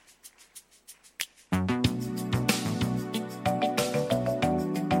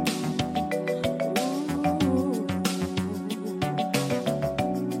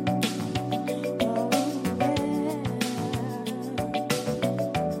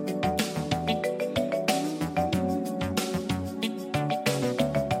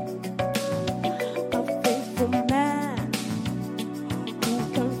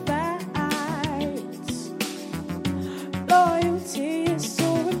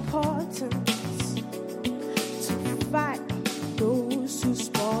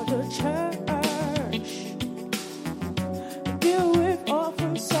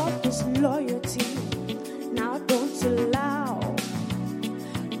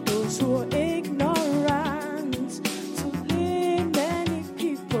to ignorance, to lead many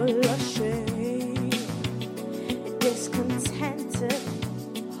people ashamed, discontented,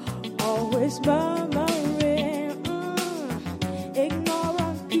 always murmuring.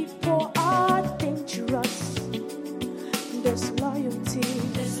 Ignorant people are dangerous. Disloyalty,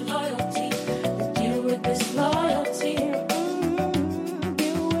 deal with disloyalty.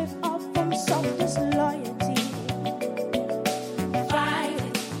 Deal with all forms of disloyalty. Fight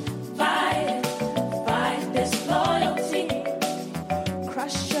disloyalty.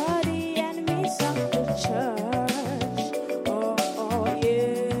 Crush all the enemies of the church. Oh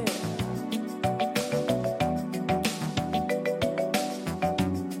yeah.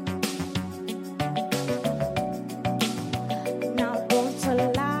 Now don't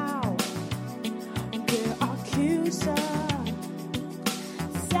allow the accuser.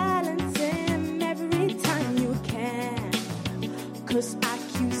 Silence him every time you can. 'Cause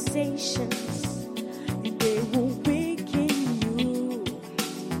accusations, they will weaken you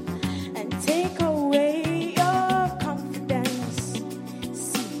and take away your confidence.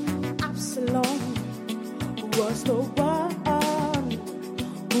 See, Absalom was the one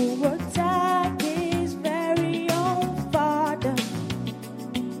who attacked his very own father.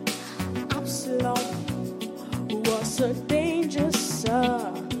 Absalom was a dangerous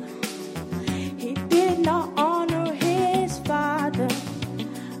son. He did not honor his father.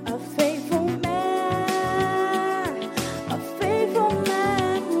 A faithful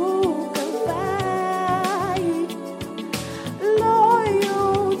man who can fight.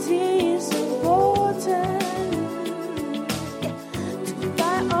 Loyalty is important to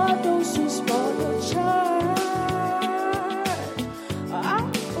fight all those who spoil the church.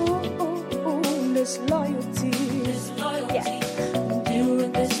 Disloyalty. Yeah. Deal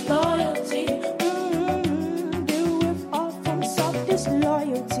with disloyalty. Deal with all forms of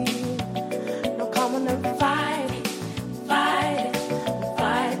disloyalty. No, come on and fight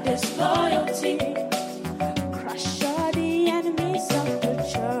disloyalty. Crush all the enemies of the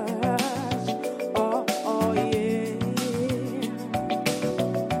church. Oh yeah.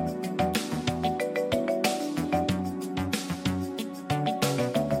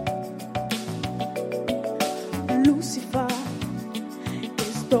 Lucifer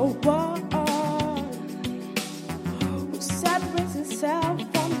is the one who separates himself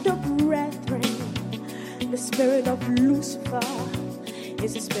from the brethren. The spirit of Lucifer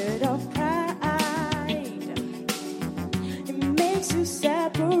is a spirit of pride. It makes you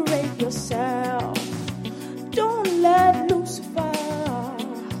separate yourself. Don't let Lucifer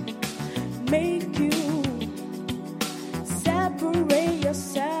make you separate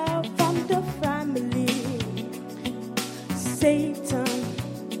yourself from the family. Satan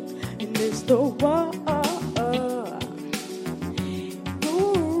is the one who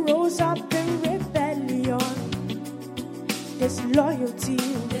rose up in rebellion. Disloyalty.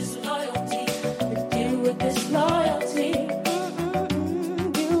 Deal with disloyalty.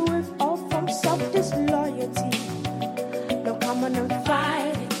 Deal with all forms of disloyalty. Now come on and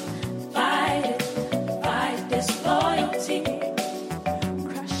fight disloyalty.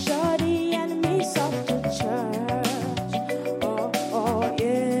 Crush all the enemies of the church. Oh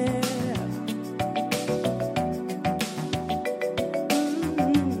yeah.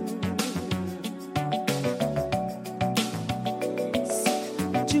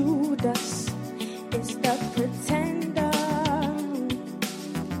 Judas is the pretender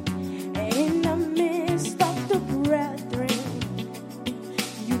in the midst of the brethren.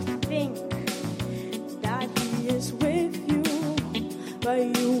 You think that he is with you, but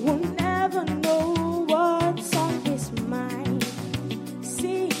you will never know what's on his mind.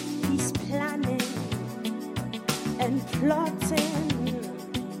 See, he's planning and plotting,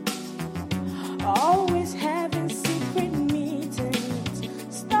 always having secret meetings.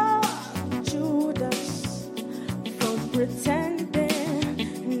 Stop Judas from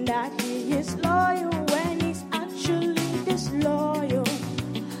pretending that he is loyal when he's actually disloyal.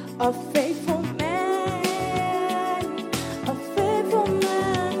 A faithful man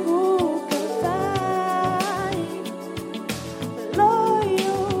who can fight.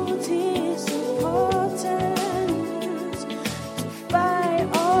 Loyalty is important to fight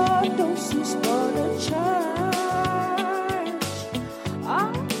all those who spoil the church.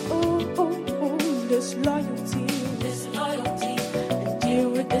 Disloyalty. And deal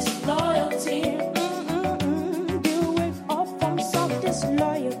with disloyalty. Deal with all forms of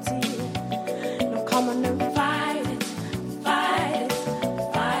disloyalty. Now come on and fight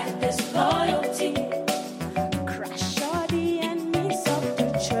disloyalty. Crush all the enemies of the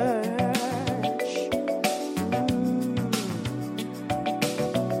church.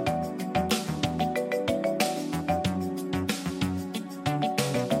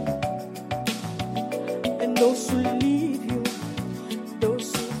 those who leave you,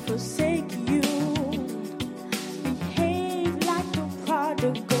 those who forsake you. Behave like the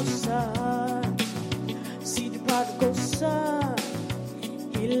prodigal son. See the prodigal son,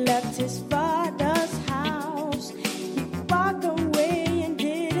 he left his father's house. He walked away and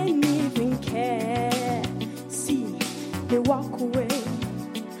didn't even care. See, they walk away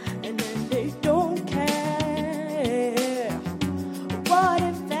and then they don't care what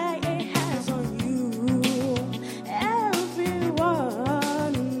effect it has on you. Everyone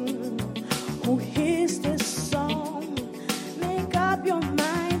who hears this song, make up your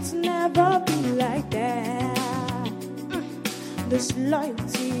mind to never be like that.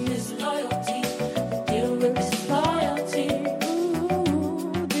 Disloyalty, deal with disloyalty.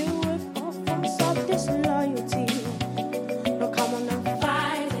 Ooh, deal with all forms of disloyalty. No, come on and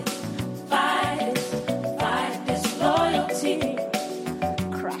fight disloyalty.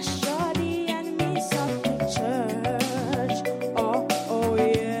 Crush all the enemies of the church. Oh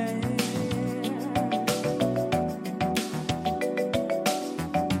yeah.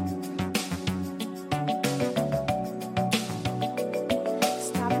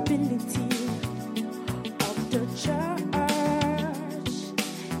 Stability of the church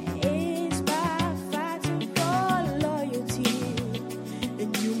is by fighting for loyalty,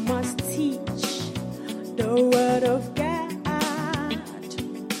 and you must teach the word of God.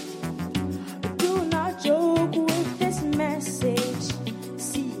 Do not joke with this message.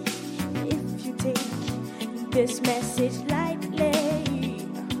 See, if you take this message lightly,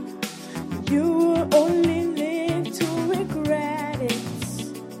 you will only live to regret it.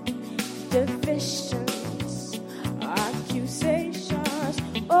 Divisions, accusations,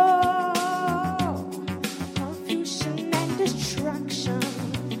 confusion and destruction.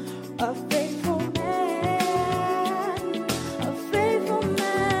 A faithful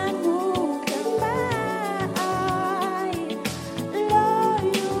man who can buy.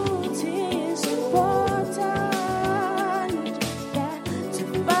 Loyalty is important. Yeah, to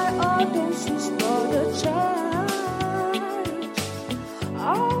fight all those who spoil the church.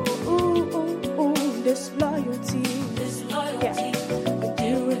 Disloyalty. Yeah.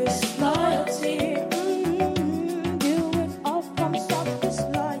 Deal with disloyalty. Deal with all forms of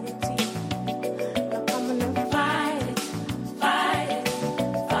disloyalty. Now come on and fight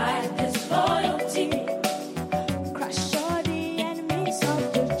disloyalty. Crush all the enemies of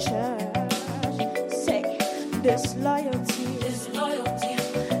the church. Say disloyalty.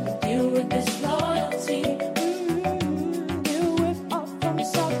 Deal with disloyalty. Deal with all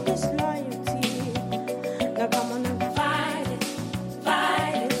forms of disloyalty. Now come on and fight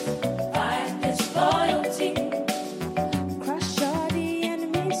disloyalty. Crush all the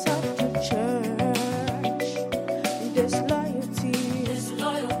enemies of the church. Disloyalty.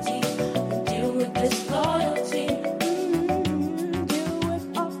 Deal with disloyalty. Deal with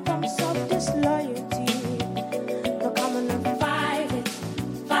all forms of disloyalty. Now come on and fight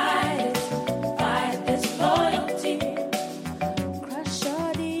disloyalty. Crush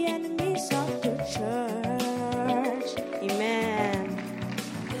all the enemies of the church. Amen.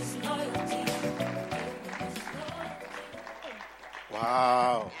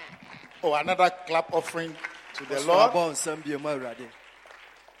 Wow. Oh, another clap offering to the Lord.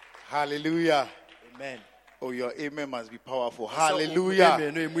 Hallelujah. Amen. Oh, your amen must be powerful. Hallelujah.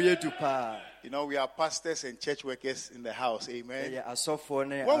 You know, we are pastors and church workers in the house. Amen.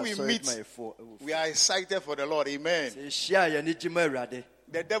 When we meet, we are excited for the Lord. Amen.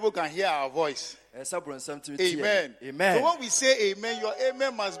 The devil can hear our voice. Amen. Amen. So when we say amen, your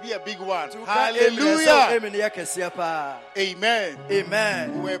amen must be a big one. Hallelujah. Amen.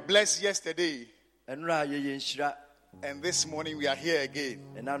 Amen. We were blessed yesterday. And this morning we are here again.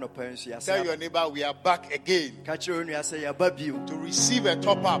 Tell your neighbor we are back again to receive a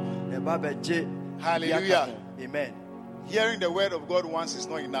top up. Hallelujah. Amen. Hearing the word of God once is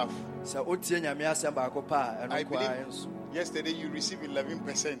not enough. I believe yesterday you received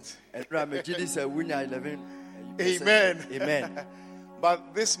 11%. Amen. Amen.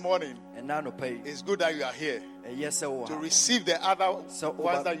 But this morning, it's good that you are here to receive the other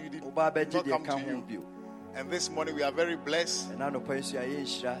ones that you did not come to you. And this morning we are very blessed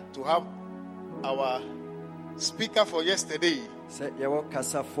to have our speaker for yesterday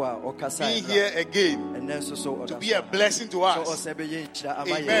being here again to be a blessing to us.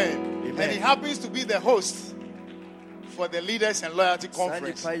 Amen. And he happens to be the host for the Leaders and Loyalty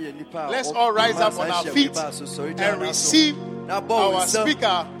Conference. Let's all rise up on our feet and receive our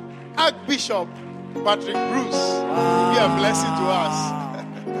speaker, Archbishop Patrick Bruce, to be a blessing to us.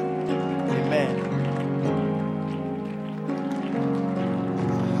 Amen.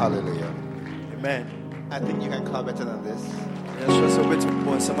 Hallelujah. Amen. I think you can clap better than this.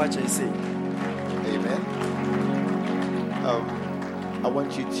 Amen. I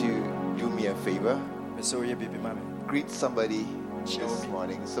want you to do me a favor. Greet somebody this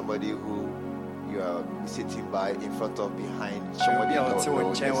morning. Somebody who you are sitting by, in front of, behind. Somebody you don't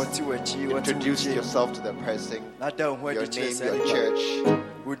know. Introduce yourself to the person. Your name, your church.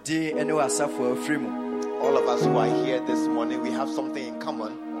 All of us who are here this morning, we have something in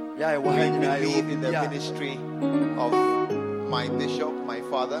common. We believe in the ministry of my bishop, my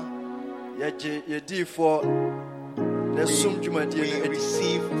father. We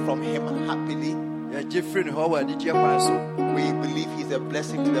receive from him happily. We believe he's a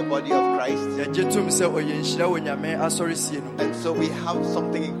blessing to the body of Christ. And so we have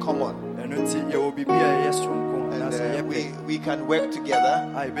something in common. And we can work together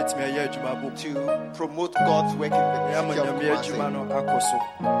to promote God's work in the city of Kumasi.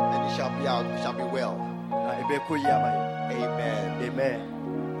 And it shall be well. Amen. Amen.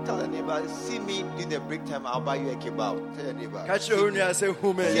 Tell the neighbor, see me in the break time, I'll buy you a kebab. Tell your neighbor. See me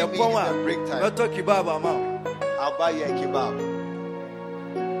in the break time, I'll buy you a kebab.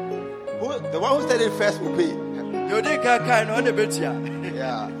 The one who said it first will pay.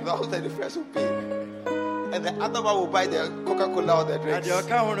 Yeah, the one who said it first will pay. And the other one will buy the Coca-Cola or the drinks. Yeah.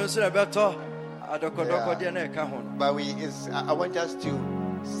 But I want us to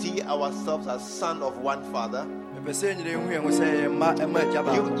see ourselves as sons of one Father. You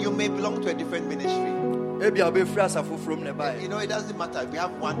may belong to a different ministry. It doesn't matter. We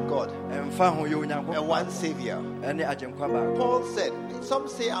have one God and one Savior. Paul said, some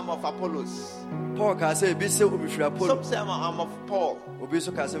say I'm of Apollos. Some say I'm of Paul.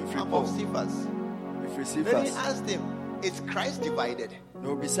 I'm of Cephas. Then he asked him, is Christ divided?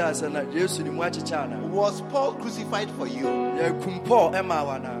 Was Paul crucified for you?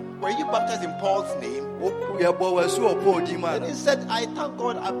 Were you baptized in Paul's name? And he said, I thank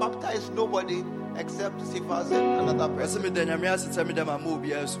God I baptized nobody except Cephas and another person.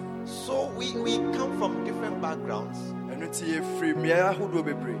 So we come from different backgrounds.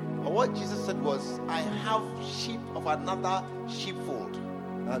 But what Jesus said was, I have sheep of another sheepfold.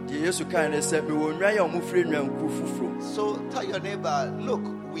 So tell your neighbor, look,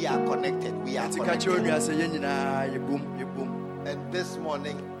 we are connected. We are connected. And this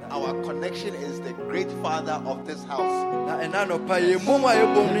morning, our connection is the great Father of this house. Oh,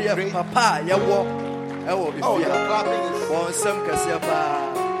 the clapping is...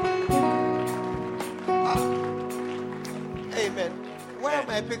 Amen. Where are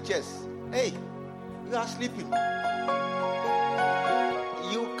my pictures? Hey, you are sleeping.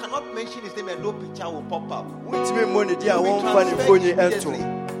 You cannot mention his name and no picture will pop up. Hey,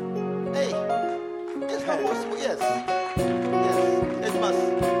 it's not possible. Yes, it must.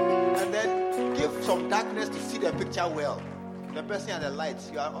 And then give some darkness to see the picture well. The person and the lights,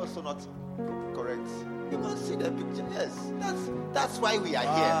 you are also not correct. You must see the picture. Yes, that's why we are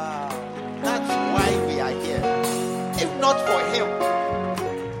here. That's why we are here. If not for him,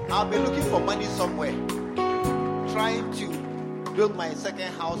 I'll be looking for money somewhere, trying to build my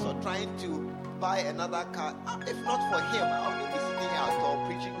second house or trying to buy another car. If not for him, I'll be sitting out or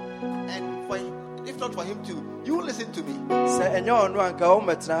preaching. And if not for him too, you will listen to me. If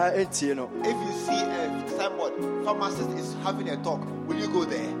you see a signboard, pharmacist is having a talk, will you go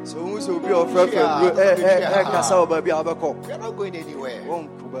there? We are not going anywhere.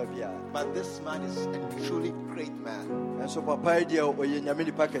 But this man is a truly great man. Very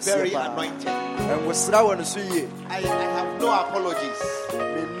anointed. I have no apologies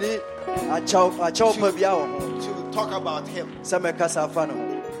to talk about him.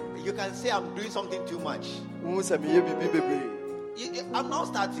 You can say I'm doing something too much. I'm now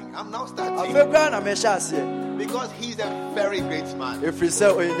starting. Because he's a very great man. And a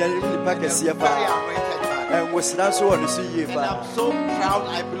very anointed man. And I'm so proud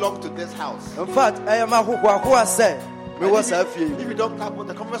I belong to this house. In fact, if you don't clap,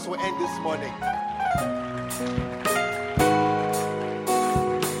 the conference will end this morning.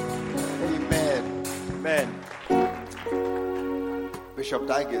 Amen. Bishop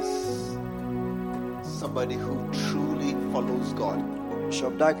Dag is somebody who truly follows God.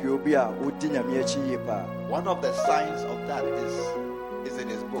 One of the signs of that is in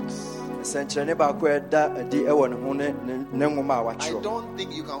his books. I don't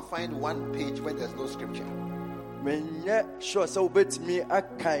think you can find one page where there's no scripture. I'm just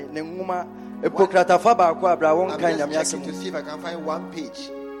checking to see if I can find one page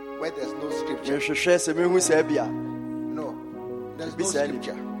where there's no scripture. No, there's no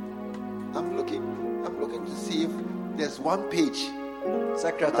scripture. I'm looking to see if there's one page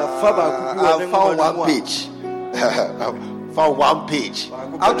I found one page. Found one page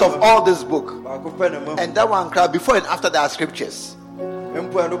out of all this book, and that one cried before and after there are scriptures.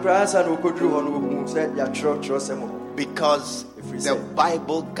 Because the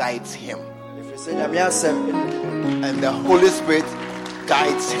Bible guides him, and the Holy Spirit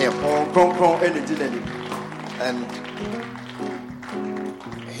guides him, and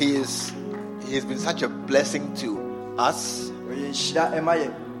he has been such a blessing to us.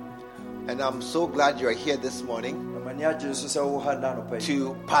 And I'm so glad you are here this morning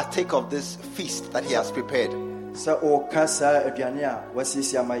to partake of this feast that he has prepared.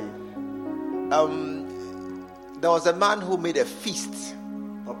 There was a man who made a feast,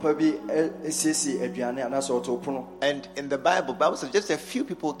 and in the Bible says just a few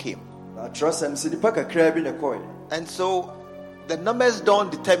people came. And so the numbers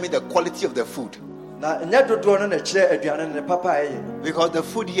don't determine the quality of the food, because the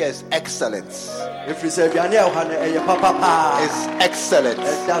food here is excellent. It's excellent.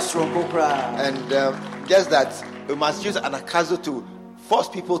 And just that we must use an akazo to force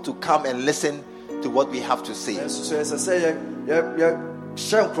people to come and listen to what we have to say.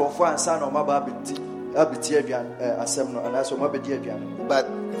 But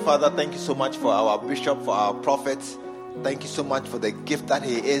Father, thank you so much for our bishop, for our prophet. Thank you so much for the gift that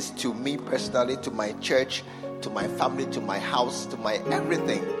he is to me personally, to my church, to my family, to my house, to my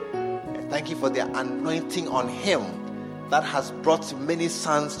everything. And thank you for the anointing on him that has brought many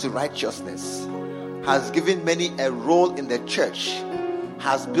sons to righteousness, has given many a role in the church,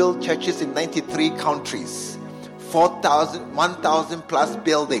 has built churches in 93 countries, 1,000 plus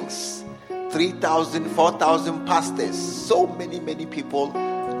buildings, 3,000, 4,000 pastors, so many people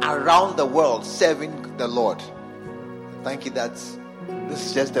around the world serving the Lord. Thank you that this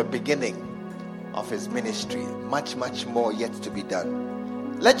is just the beginning of his ministry. Much more yet to be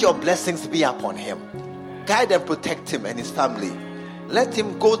done. Let your blessings be upon him. Guide and protect him and his family. Let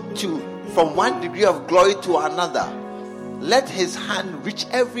him go from one degree of glory to another. Let his hand reach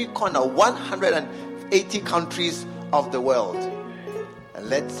every corner, 180 countries of the world. And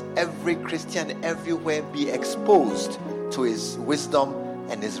let every Christian everywhere be exposed to his wisdom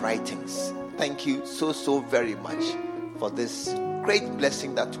and his writings. Thank you so very much for this great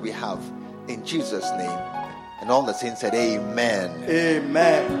blessing that we have, in Jesus' name. And all the saints said amen.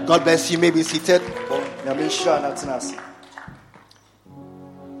 Amen. God bless you. You may be seated.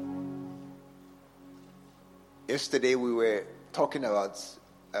 Yesterday we were talking about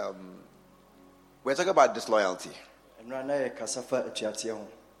disloyalty.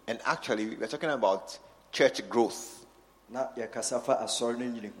 And actually we're talking about church growth.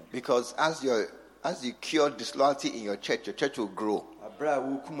 Because as you cure disloyalty in your church will grow.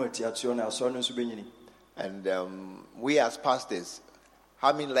 And we as pastors,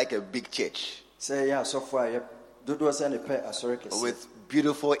 like a big church with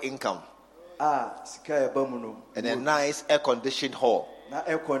beautiful income and a nice air-conditioned hall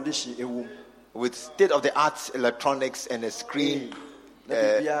with state-of-the-art electronics and a screen.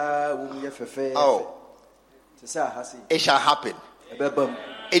 It shall happen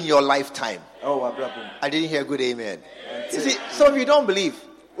in your lifetime. I didn't hear a good amen. You see, some of you don't believe.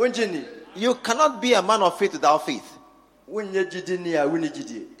 You cannot be a man of faith without faith.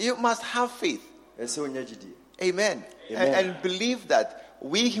 You must have faith. Amen. And believe that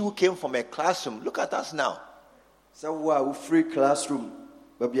we who came from a classroom, look at us now. Free classroom.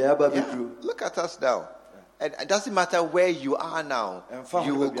 Yeah, look at us now. And it doesn't matter where you are now,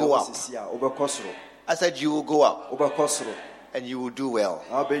 you will go up. I said you will go up. And you will do well.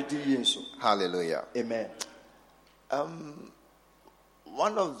 Hallelujah. Amen.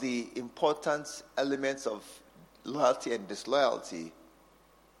 One of the important elements of loyalty and disloyalty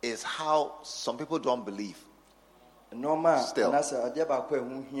is how some people don't believe.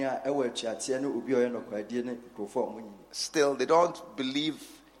 Still, they don't believe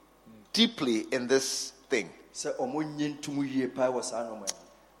deeply in this thing.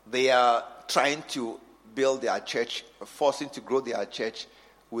 They are trying to build their church, forcing to grow their church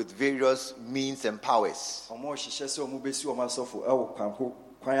with various means and powers.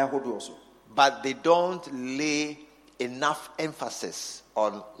 But they don't lay enough emphasis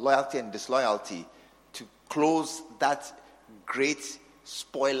on loyalty and disloyalty to close that great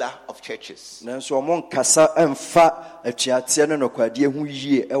spoiler of churches.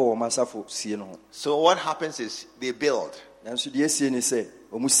 So what happens is they build. And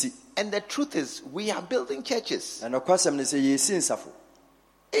the truth is, we are building churches.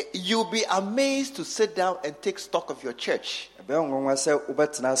 You'll be amazed to sit down and take stock of your church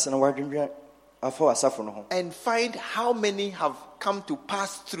and find how many have come to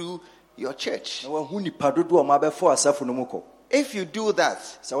pass through your church. If you do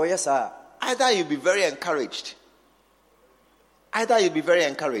that, either you'll be very encouraged. You'll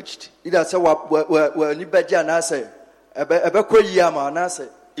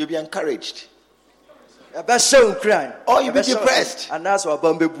be encouraged. Or you'll be depressed. That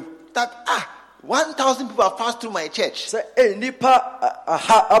 1,000 people have passed through my church. And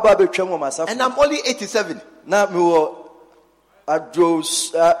I'm only 87.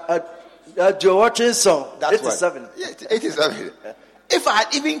 That's 87. Yes, 87. If I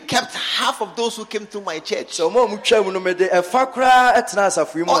had even kept half of those who came to my church, or even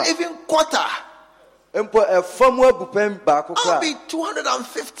quarter, I'll be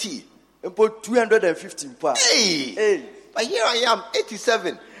 250. Hey. But here I am,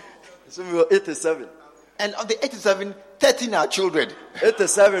 87. So we were 87. And of the 87, 13 are children.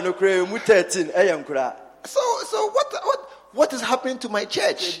 87 13. So what is happening to my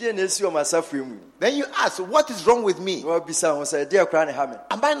church? Then you ask, what is wrong with me? Am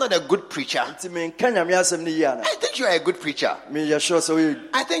I not a good preacher? I think you are a good preacher.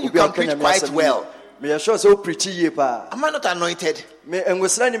 I think you can preach quite well. Am I not anointed? I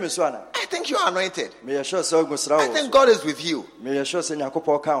think you are anointed. I think God is with you.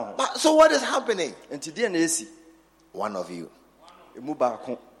 But, so what is happening? One of you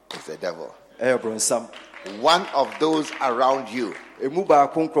is the devil. One of those around you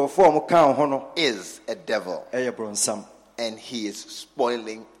is a devil. And he is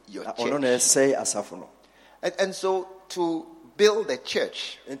spoiling your church. And so to build a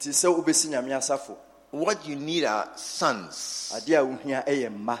church, what you need are sons.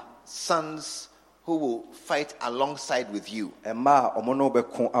 Sons who will fight alongside with you.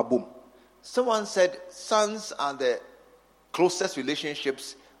 Someone said sons are the closest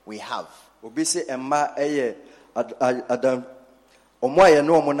relationships we have.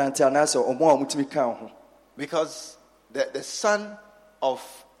 Because the son of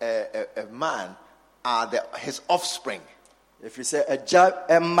a man are his offspring. If you say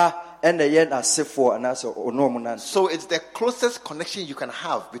so it's the closest connection you can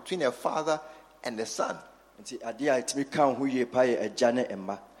have between a father and a son.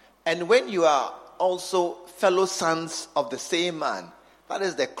 And when you are also fellow sons of the same man, that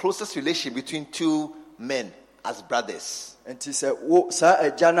is the closest relation between two men as brothers. And so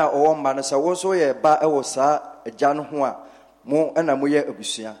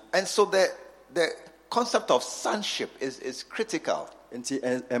the concept of sonship is critical. And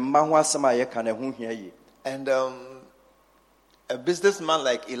a businessman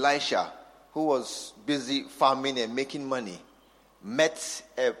like Elisha, who was busy farming and making money, met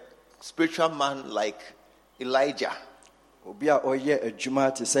a spiritual man like Elijah. And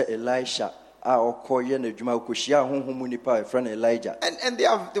they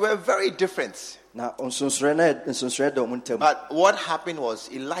were very different. But what happened was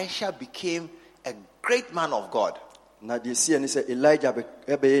Elisha became a great man of God. And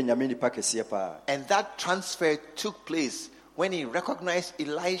that transfer took place when he recognized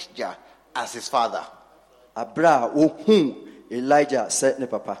Elijah as his father. And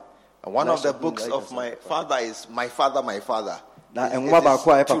one of the books of my father is My Father, My Father. It is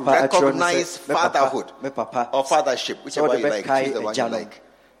to recognize fatherhood or fathership, whichever you like, choose the one you like.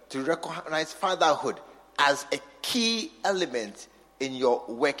 To recognize fatherhood as a key element in your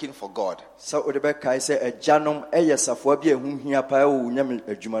working for God. So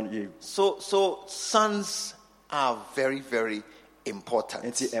sons are very, very important.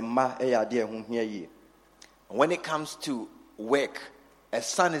 When it comes to work, a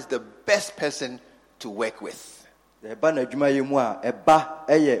son is the best person to work with. The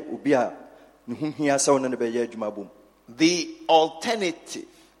alternative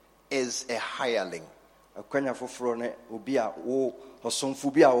is a hireling. An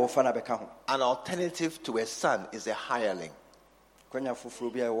alternative to a son is a hireling.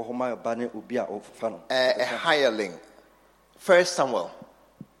 A hireling. 1 Samuel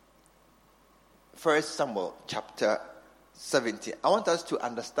chapter 17. I want us to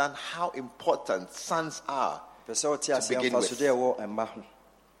understand how important sons are to begin with.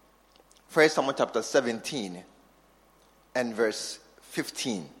 1 Samuel chapter 17 and verse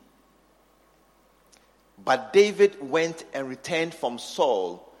 15. But David went and returned from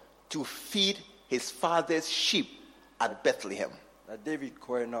Saul to feed his father's sheep at Bethlehem.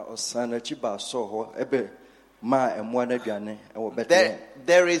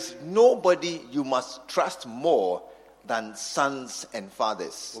 There is nobody you must trust more than sons and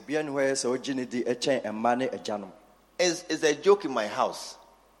fathers. It's a joke in my house,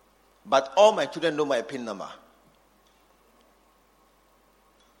 but all my children know my PIN number.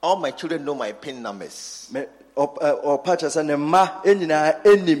 All my children know my PIN numbers. The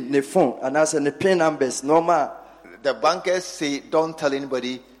bankers say, don't tell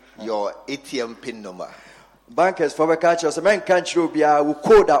anybody your ATM PIN number. Bankers for the catch us a man can't show be a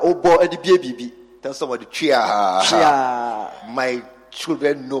code that obo at the baby. Tell somebody, cheer. My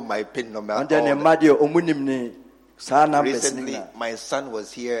children know my PIN number. And then a madio omunimne. Recently, my son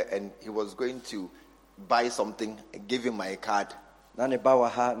was here and he was going to buy something and give him my card. Then he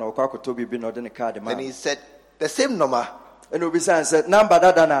said, the same number. And Obisan said, number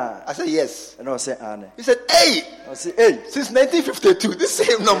dadana. I said, yes. And I said, Anne. He said, hey. I said, hey. Since 1952, the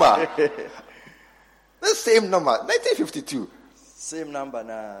same number. The same number, 1952. Same number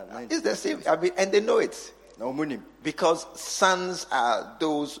now. It's the same. I mean, and they know it. No money. Because sons are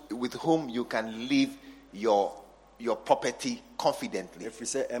those with whom you can leave your property confidently. If we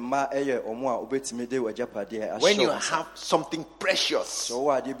say when you have something precious,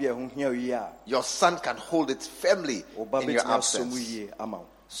 your son can hold it firmly in your absence.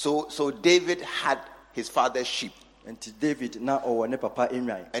 So David had his father's sheep. And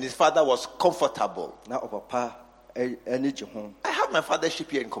his father was comfortable. I have my father's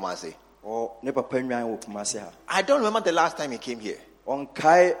sheep here in Kumasi. I don't remember the last time he came here. He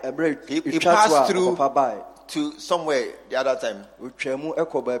passed through to somewhere the other time.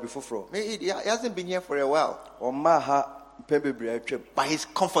 He hasn't been here for a while. But he's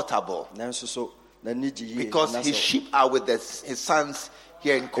comfortable. Because his sheep are with his sons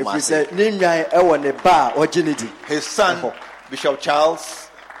here in Kumasi. His son, Bishop Charles,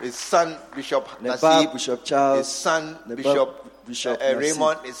 his son, Bishop Nasib, his son, Bishop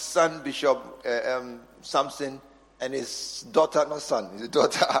Raymond, his son, Bishop Samson, and his daughter, not son, his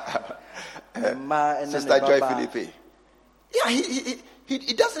daughter, Sister Joy Philippe. Yeah,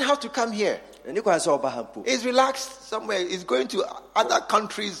 he doesn't have to come here. He's relaxed somewhere. He's going to other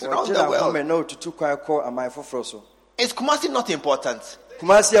countries around the world. Is Kumasi not important?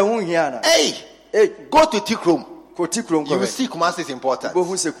 Hey, go to Tikrum. You will see Kumasi is important. Do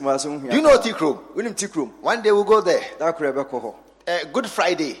you know Tikrum? One day we'll go there. Good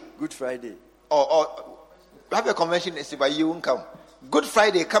Friday. Or have a convention, but you won't come. Good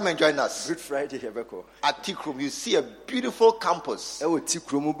Friday, come and join us. Good Friday, at Tikrum, you see a beautiful campus. We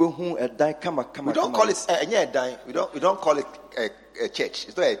don't call it we don't call it a church.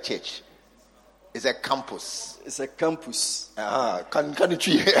 It's not a church. It's a campus. It's a campus.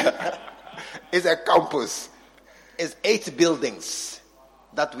 It's a campus. It's 8 buildings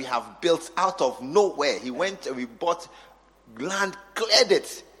that we have built out of nowhere. He went and we bought land, cleared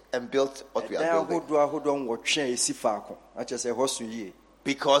it, and built what we are building.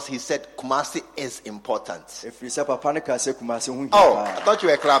 Because he said Kumasi is important. Oh, I thought you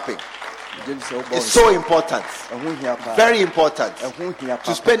were clapping. It's so important. Very important.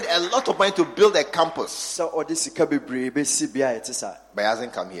 To spend a lot of money to build a campus. But he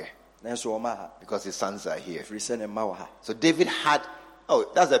hasn't come here. Because his sons are here. So David had,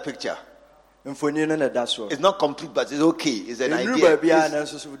 that's a picture. It's not complete, but it's okay. It's an idea.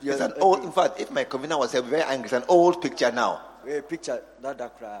 It's an old, in fact, if my convener was very angry, it's an old picture now. It's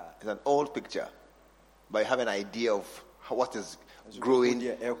an old picture. But you have an idea of what is growing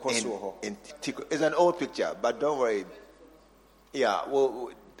in Tikro. It's an old picture, but don't worry. Yeah,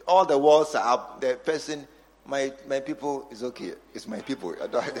 well, all the walls are up. The person, my people, is okay. It's my people.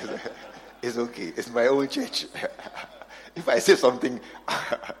 It's okay. It's my own church. If I say something,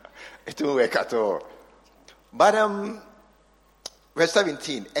 it won't work at all. But verse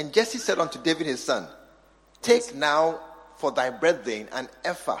 17, and Jesse said unto David his son, take now for thy brethren an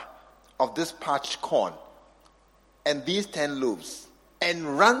ephah of this parched corn, and these 10 loaves,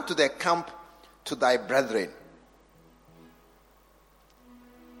 and run to the camp to thy brethren.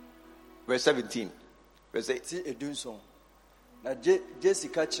 Verse 17. Verse 18. Now Jesse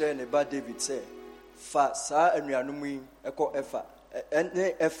catcher ne ba David say, fa sa anuanum eko ephah,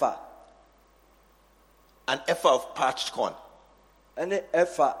 ene ephah, an ephah of parched corn. Ene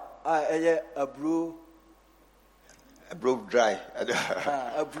ephah abro dry.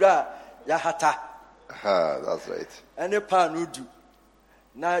 Abra yahata. That's right. Ene panudu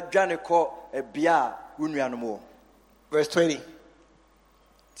na dwane ko ebia unuanum. Verse 20.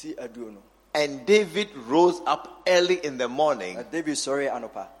 Ti aduono. And David rose up early in the morning and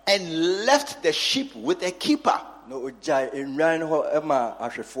left the sheep with a keeper. So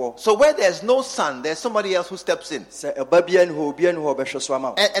where there's no son, there's somebody else who steps in. And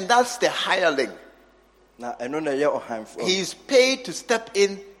that's the hireling. He is paid to step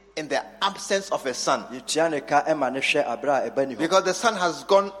in the absence of a son. Because the son has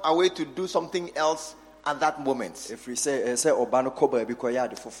gone away to do something else at that moment. If we say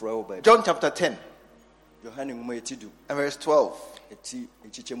John chapter 10 and verse 12.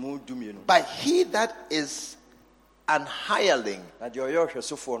 But he that is an hireling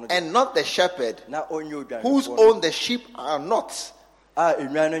and not the shepherd, whose own the sheep are not,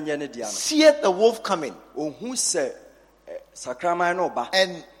 seeth the wolf coming,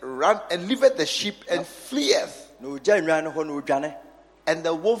 and run and leaveth the sheep and fleeth, and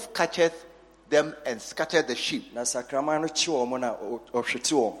the wolf catcheth them and scattereth the sheep.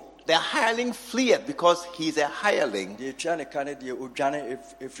 The hireling fleeth because he is a hireling and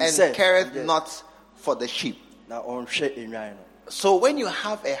careth not for the sheep. So when you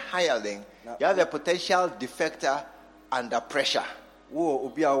have a hireling, you have a potential defector under pressure.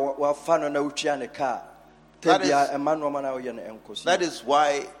 That is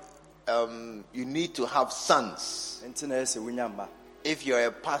why you need to have sons. If you're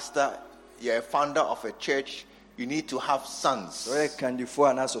a pastor, you're a founder of a church, you need to have sons. If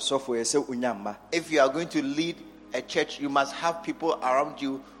you are going to lead a church, you must have people around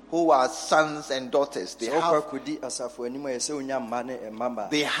you who are sons and daughters. They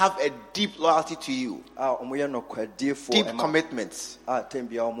have a deep loyalty to you, deep commitments.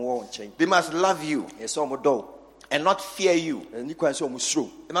 They must love you and not fear you. They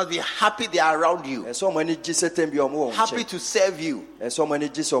must be happy they are around you, happy to serve you,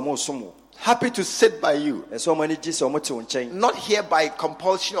 happy to sit by you, not here by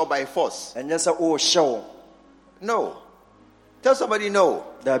compulsion or by force. No. Tell somebody no.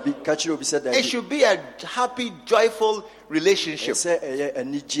 It should be a happy, joyful relationship.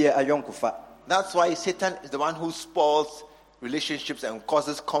 That's why Satan is the one who spoils relationships and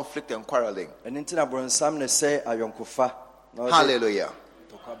causes conflict and quarreling. Hallelujah.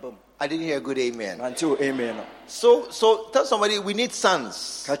 I didn't hear a good amen. So tell somebody we need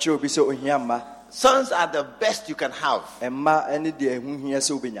sons. Sons are the best you can have. When I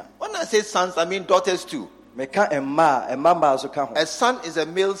say sons, I mean daughters too. A son is a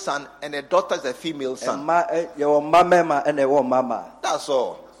male son and a daughter is a female son. That's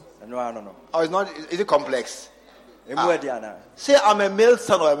all. No. Oh, it's not. Is it complex? Say I'm a male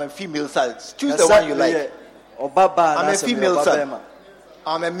son or I'm a female son. Choose the one you like. I'm a female son.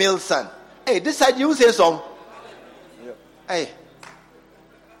 I'm a male son. Hey, this side you say some. Hey,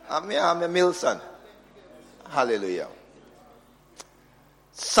 I'm a male son. Hallelujah.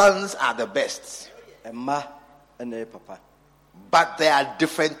 Sons are the best. But there are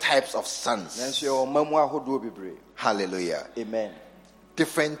different types of sons. Hallelujah. Amen.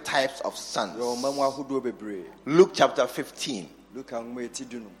 Different types of sons. Luke chapter 15,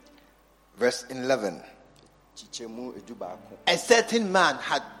 verse 11. A certain man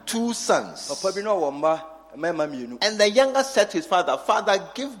had two sons. And the younger said to his father, Father,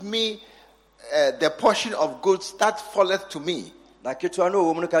 give me the portion of goods that falleth to me.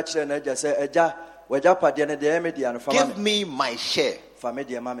 Give me my share.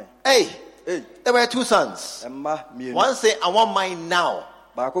 Hey, there were two sons. One said, I want mine now.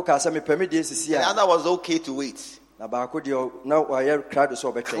 The other was okay to wait.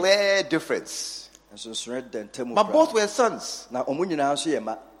 Clear difference. But both were sons.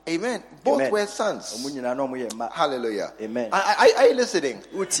 Amen. Both were sons. Hallelujah. Amen. Are you listening?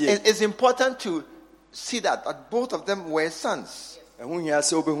 It's important to see that both of them were sons.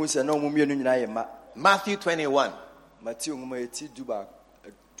 Matthew 21.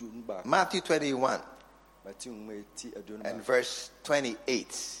 Matthew 21 and verse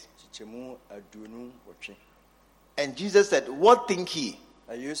 28. And Jesus said, what think ye?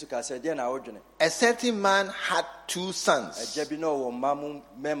 A certain man had two sons.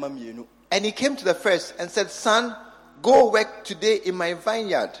 And he came to the first and said, Son, go work today in my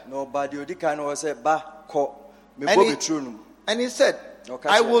vineyard. And he said,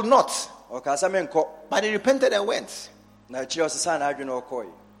 I will not. But he repented and went. And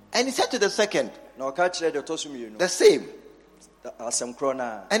he said to the second, the same.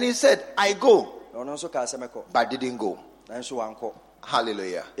 And he said, I go. But didn't go.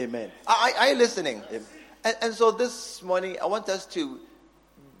 Hallelujah. Amen. Are you listening? And so this morning, I want us to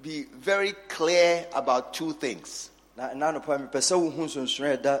be very clear about two things.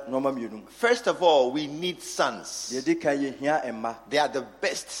 First of all, we need sons. They are the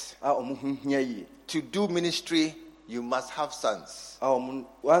best. To do ministry, you must have sons. You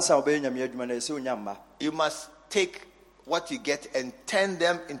must take what you get and turn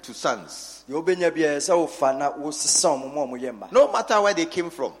them into sons. No matter where they came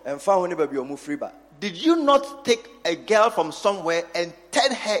from. Did you not take a girl from somewhere and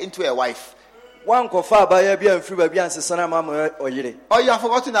turn her into a wife? One kofa abaya bi amfiri ba bi ansesana mama oyire. Oh, you have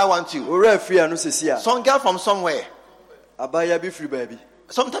forgotten that one too. Ora afiri anu sesia. Some girl from somewhere. Abaya bi free baby.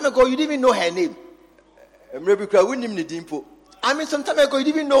 Some time ago you didn't even know her name. Emre bi kra wonim ne dimpo. I mean, some time ago you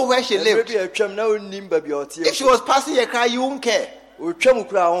didn't even know where she lived. If she was passing a car, you wouldn't care. And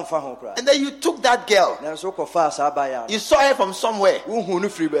then you took that girl. You saw her from somewhere.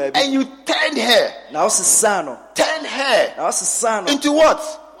 And you turned her. Turned her into what?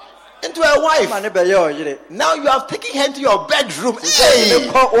 Into a wife. Now you have taken her into your bedroom. Hey!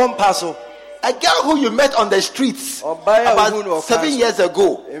 A girl who you met on the streets about 7 years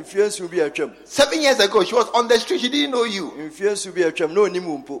ago. 7 years ago, she was on the street. She didn't know you.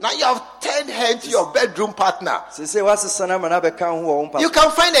 Now you have turned her into your bedroom partner. You can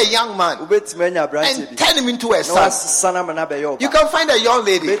find a young man and turn him into a son. You can find a young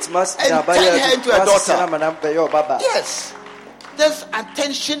lady and turn her into a daughter. Yes. There's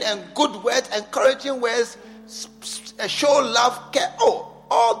attention and good words, encouraging words, show love, care. Oh.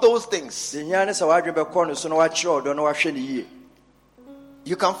 All those things. You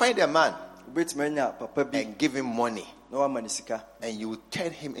can find a man and give him money, and you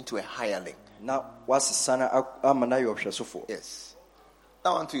turn him into a hireling. Yes,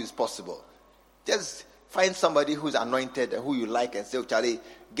 that one too is possible. Just find somebody who's anointed and who you like and say, oh, Charlie,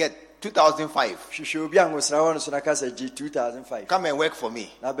 get 2005. Come and work for me.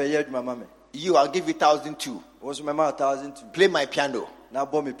 You, I'll give you 1,002. Play my piano.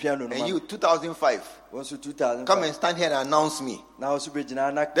 And you, 2005. Come and stand here and announce me.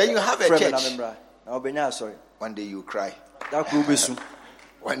 Then you have a church. One day you cry.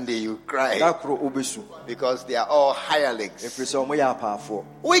 One day you cry. Because they are all hirelings.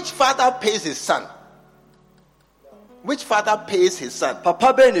 Which father pays his son? Which father pays his son?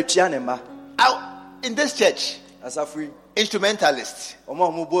 In this church, instrumentalists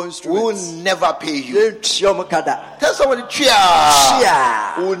will never pay you. Tell somebody,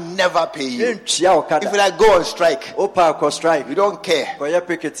 Chia will never pay you. If you like go on strike, we don't care.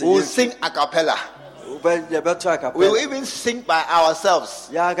 We'll sing a cappella. We will even sing by ourselves.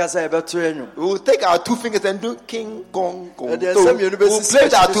 We will take our 2 fingers and do King Kong Kong. We'll play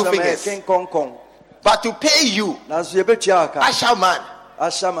with our 2 fingers. But to pay you, Asherman,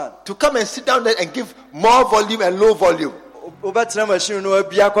 to come and sit down there and give more volume and low volume. Never.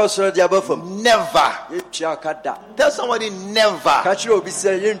 Tell somebody never.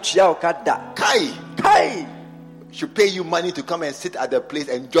 Kai should pay you money to come and sit at the place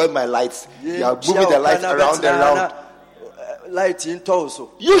and enjoy my lights. You are moving the lights around and around.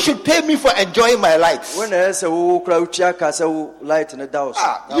 You should pay me for enjoying my lights. You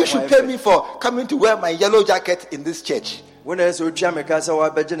should pay me for coming to wear my yellow jacket in this church. Once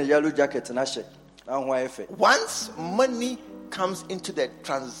money comes into the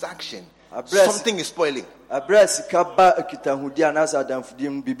transaction, something is spoiling. You say,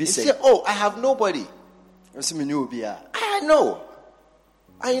 oh, I have nobody. I know.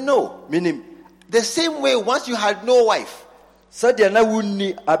 The same way once you had no wife. But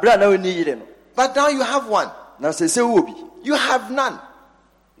now you have one. You have none.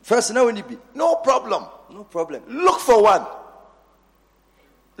 No problem. Look for one.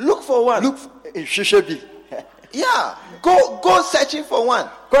 Yeah. Go searching for one.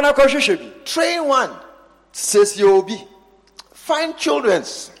 Train one. Find children.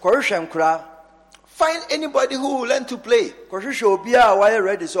 Find anybody who will learn to play.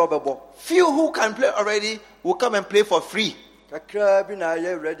 Few who can play already will come and play for free. Those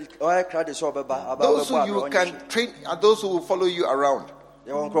who you can train are those who will follow you around.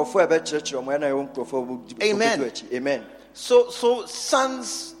 Amen. So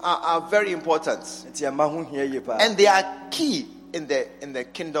sons are very important, and they are key in the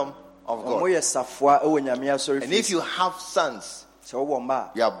kingdom of God. And if you have sons,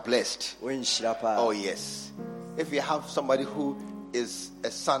 you are blessed. Oh yes. If you have somebody who is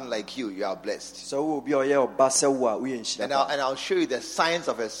a son like you, you are blessed. And I'll show you the signs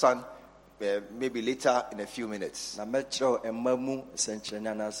of a son maybe later in a few minutes.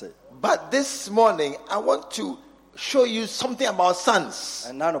 But this morning I want to show you something about sons.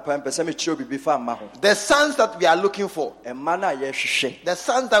 The sons that we are looking for. The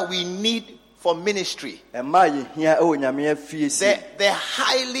sons that we need for ministry. They're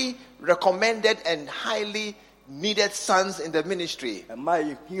highly recommended and highly needed sons in the ministry.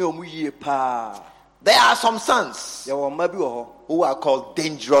 There are some sons who are called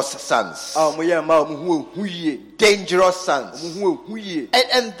dangerous sons. Dangerous sons.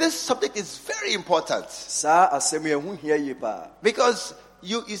 And this subject is very important. Because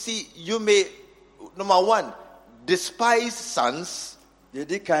you see, you may, number one, despise sons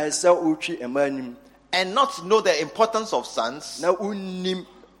and not know the importance of sons. So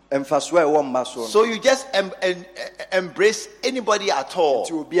you just embrace anybody at all.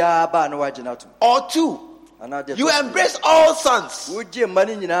 Or two, you embrace all sons and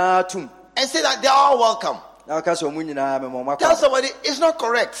say that they are all welcome. Tell somebody it's not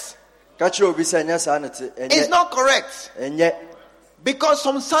correct. It's not correct. Because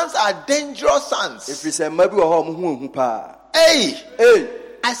some sons are dangerous sons. Hey!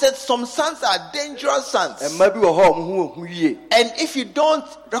 I said some sons are dangerous sons. And if you don't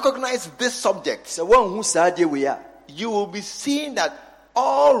recognize this subject, you will be seeing that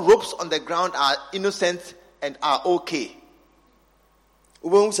all ropes on the ground are innocent and are okay.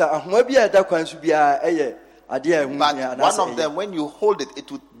 But one of them, when you hold it,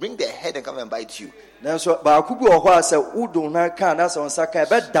 it will bring the head and come and bite you. It's not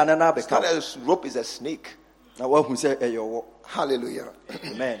a rope, is a snake. Hallelujah.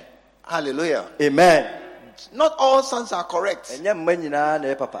 Amen. Hallelujah. Amen. Not all sons are correct.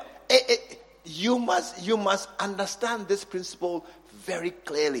 You must understand this principle very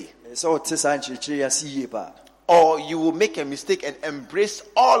clearly, or you will make a mistake and embrace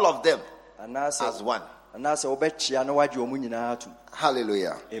all of them as one.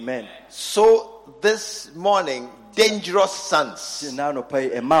 Hallelujah. Amen. So this morning, dangerous sons.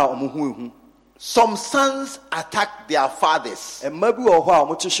 Some sons attack their fathers. 2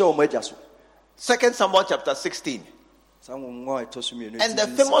 Samuel chapter 16. And the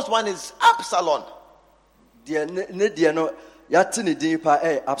famous one is Absalom.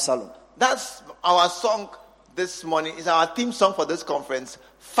 That's our song this morning. It's our theme song for this conference.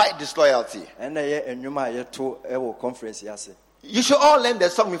 Fight disloyalty. You should all learn the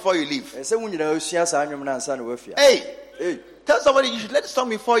song before you leave. Hey! Tell somebody you should learn the song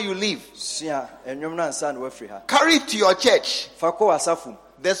before you leave. Carry it to your church.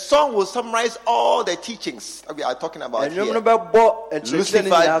 The song will summarize all the teachings that we are talking about here.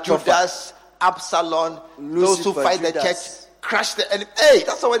 Lucifer, Judas, Absalom, those who fight the church, crush the enemy. Hey,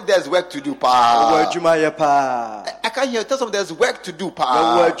 tell somebody there's work to do, pa. I can't hear. Tell somebody there's work to do,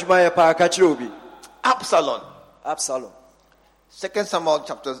 pa. Absalom. 2 Samuel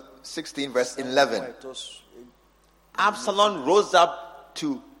chapter 16 verse 11. Absalom rose up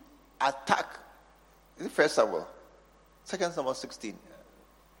to attack. Is it 1 Samuel? 2 Samuel 16.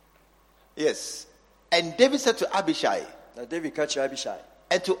 Yes. And David said to Abishai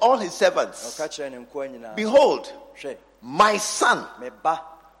and to all his servants, behold, my son,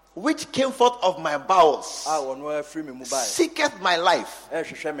 which came forth of my bowels, seeketh my life.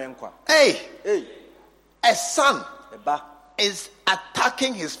 Hey, a son is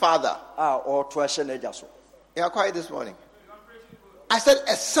attacking his father. You are quiet this morning. I said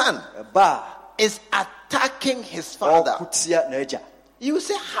a son is attacking his father. You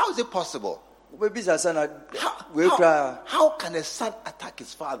say, how is it possible? How can a son attack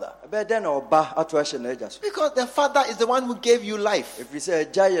his father? Because the father is the one who gave you life.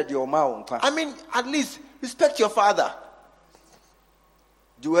 I mean, at least respect your father.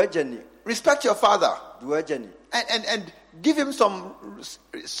 Respect your father. And give him some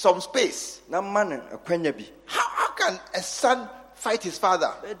space. How can a son fight his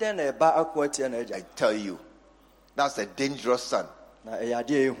father? I tell you, that's a dangerous son.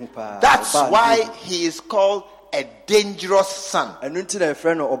 That's why he is called a dangerous son. We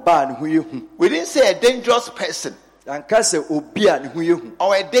didn't say a dangerous person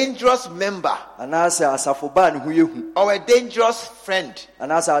or a dangerous member or a dangerous friend,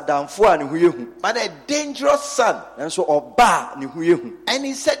 but a dangerous son. And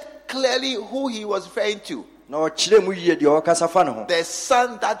he said clearly who he was referring to. The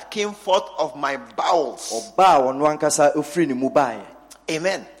son that came forth of my bowels.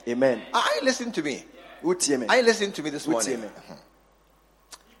 Amen. Amen. Are you listening to me? Are you listening to me this morning?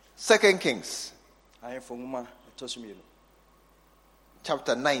 2 Kings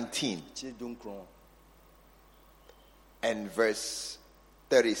chapter 19 and verse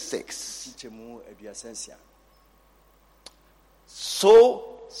 36.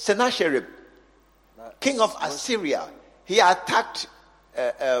 So Sennacherib, king of Assyria, he attacked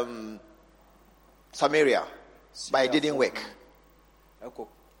Samaria, but it didn't work.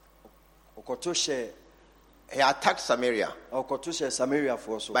 He attacked Samaria,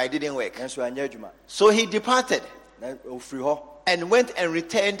 but it didn't work. So he departed and went and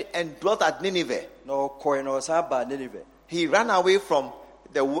returned and dwelt at Nineveh. He ran away from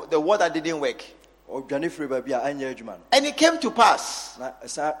the war that didn't work. And it came to pass,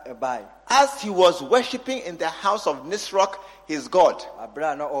 as he was worshipping in the house of Nisroch, his god,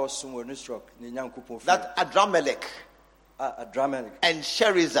 that Adramelech, and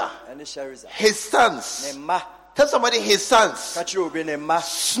Sherezer, his sons. Tell somebody his sons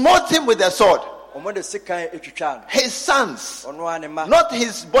smote him with the sword. His sons, not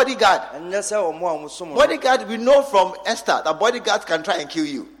his bodyguard. Bodyguard, we know from Esther that bodyguards can try and kill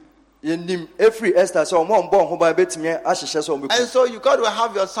you. And so you got to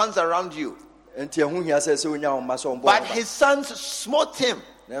have your sons around you. But his sons smote him.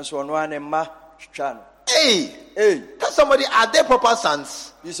 Hey, tell somebody, are they proper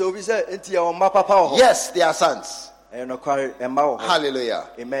sons? Yes, they are sons. Hallelujah.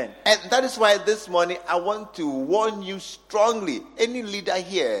 Amen. And that is why this morning I want to warn you strongly, any leader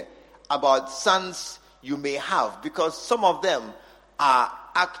here, about sons you may have, because some of them are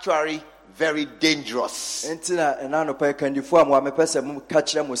actually very dangerous.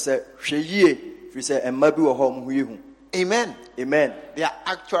 Amen. Amen. They are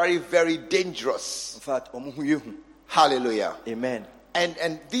actually very dangerous. Hallelujah. Amen.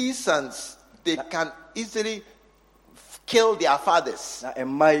 And these sons, they can easily kill their fathers. If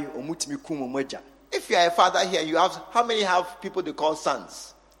you are a father here, you have how many have people they call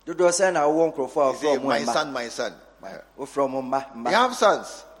sons? You say, my son, my son. You have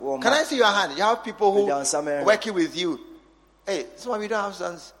sons. Can I see your hand? You have people who working with you. Hey, some of you don't have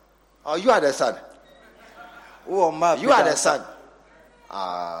sons. Oh, you are the son. You are the son.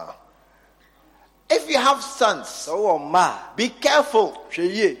 If you have sons, be careful.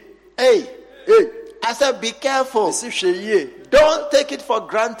 Hey, I said be careful. Don't take it for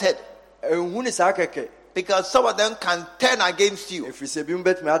granted. Because some of them can turn against you. That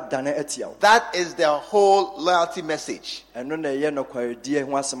is the whole loyalty message. A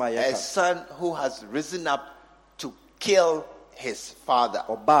son who has risen up to kill his father.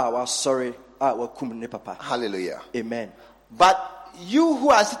 Hallelujah. Amen. But you who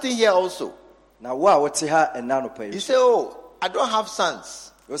are sitting here also, you say, oh, I don't have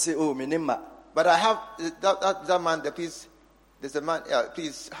sons. But I have that man, please, there's a man,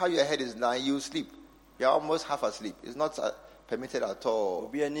 please, how your head is now, you sleep. You're almost half asleep. It's not permitted at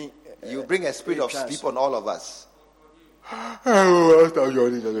all. You bring a spirit of sleep on all of us.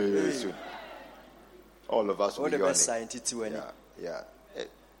 All of us will be yawning. Yeah.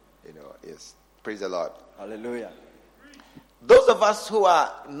 Yes. Praise the Lord. Hallelujah. Those of us who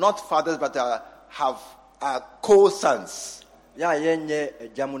are not fathers but have co-sons. You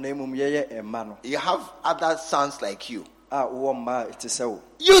have other sons like you.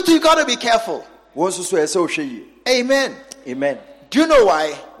 You too got to be careful. Amen. Amen. Do you know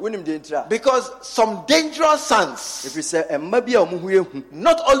why? Because some dangerous sons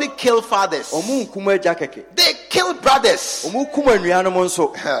not only kill fathers, they kill brothers.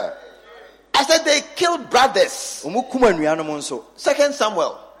 I said they kill brothers. 2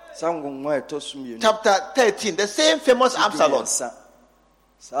 Samuel chapter 13, the same famous Absalom.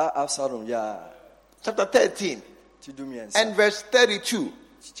 Chapter 13 and verse 32.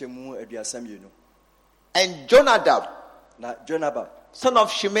 And Jonadab, son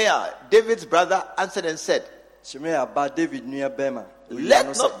of Shimea, David's brother, answered and said,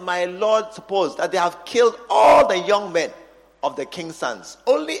 let not my Lord suppose that they have killed all the young men of the king's sons.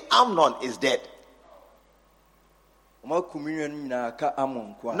 Only Amnon is dead.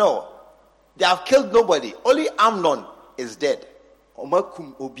 No, they have killed nobody. Only Amnon is dead.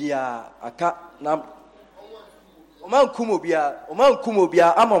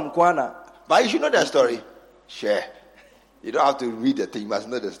 But you should know that story. Sure. You don't have to read the thing, you must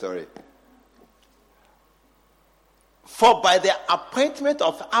know the story. For by the appointment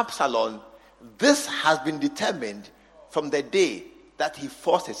of Absalom, this has been determined from the day that he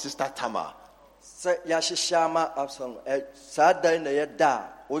forced his sister Tamar. It's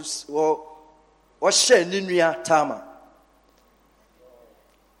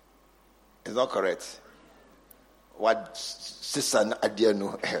not correct. What sister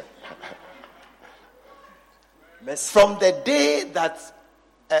Adiano? From the day that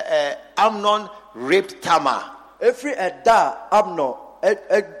Amnon raped Tamar. Every Amnon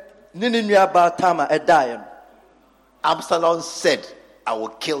Absalom said, I will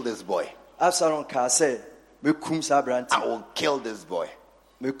kill this boy. Absalom said, I will kill this boy.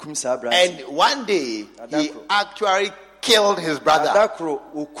 And one day, he actually killed his brother.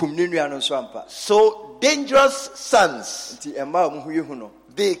 So dangerous sons,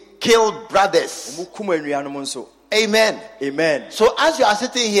 they kill brothers. Amen. Amen. So as you are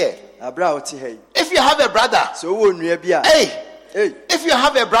sitting here, if you have a brother, if you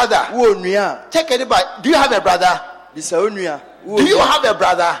have a brother, check anybody. Do you have a brother? Do you have a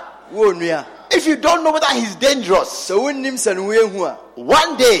brother? If you don't know whether he's dangerous, one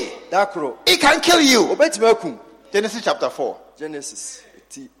day he can kill you. Genesis chapter 4. Genesis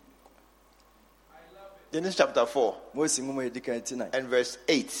chapter 4 and verse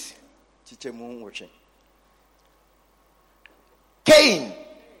 8. Cain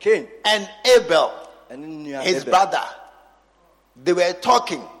and Abel, his brother, they were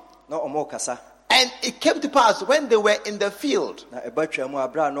talking. And it came to pass when they were in the field that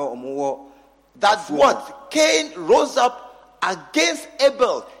what? Cain rose up against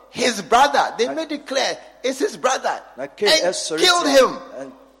Abel, his brother. They made it clear it's his brother. And killed him.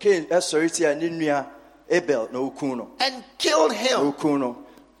 And killed him.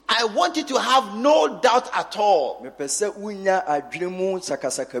 I want you to have no doubt at all that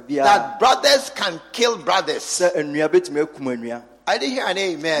brothers can kill brothers. I didn't hear an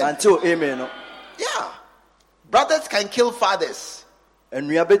amen. Until amen. Yeah. Brothers can kill fathers. But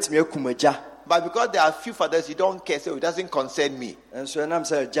because there are few fathers, you don't care, so it doesn't concern me. Brothers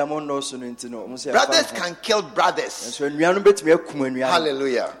can kill brothers.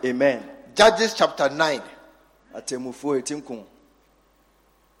 Hallelujah. Amen. Judges chapter 9.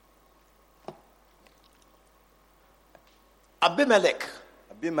 Abimelech,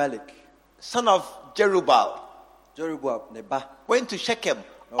 son of Jerubbaal, went to Shechem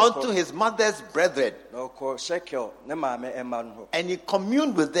unto his mother's brethren, and he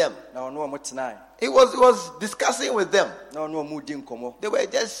communed with them. He was discussing with them. They were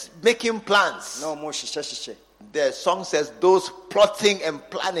just making plans. The song says those plotting and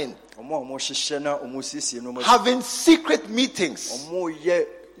planning, having secret meetings.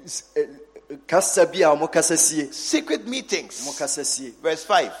 Secret meetings. Verse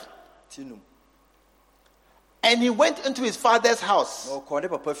 5. And he went into his father's house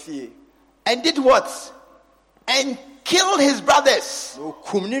and did what? And killed his brothers,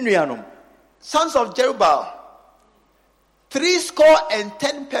 sons of Jerubbaal.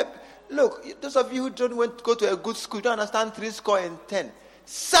 70. Look, those of you who don't want to go to a good school, you don't understand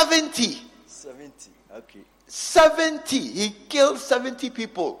 70. 70. Okay. 70. He killed 70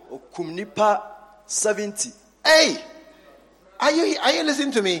 people. 70. Hey, are you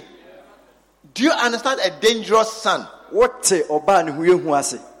listening to me? Do you understand a dangerous son? Do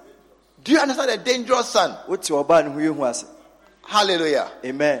you understand a dangerous son? Hallelujah.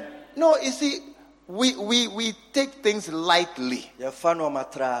 Amen. No, you see, we take things lightly.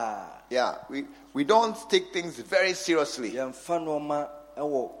 Yeah, we don't take things very seriously. And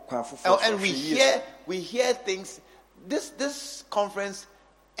we hear things. This conference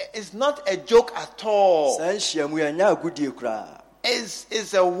is not a joke at all.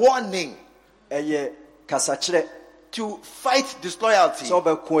 It's a warning to fight disloyalty, so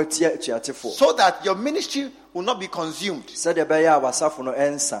that your ministry will not be consumed, so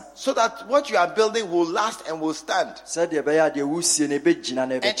that what you are building will last and will stand.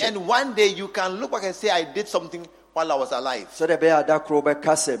 And one day you can look back and say, I did something while I was alive.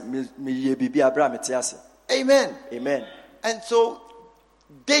 Amen. Amen. And so,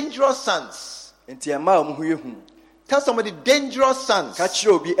 dangerous sons. Tell somebody, dangerous sons.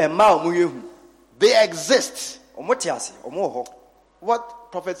 They exist.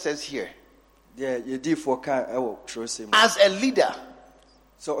 What prophet says here? As a leader,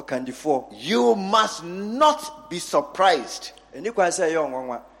 you must not be surprised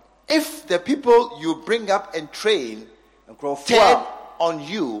if the people you bring up and train turn on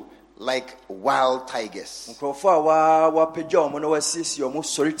you like wild tigers.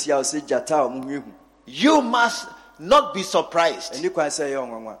 You must not be surprised.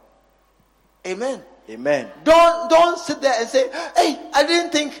 Amen. Amen. Don't sit there and say, hey, I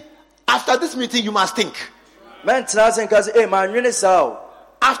didn't think. After this meeting, you must think.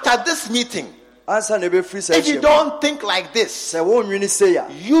 After this meeting, if you don't think like this,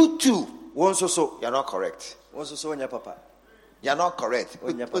 you too, you're not correct. You're not correct.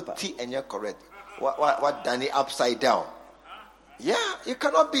 And you're correct. What Danny upside down? Yeah, you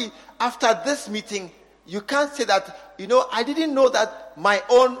cannot be. After this meeting, you can't say that, I didn't know that my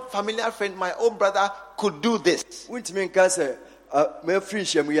own familiar friend, my own brother could do this.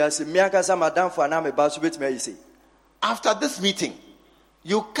 After this meeting,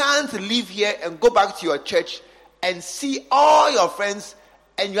 you can't leave here and go back to your church and see all your friends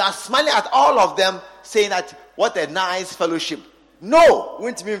and you are smiling at all of them saying that what a nice fellowship. No.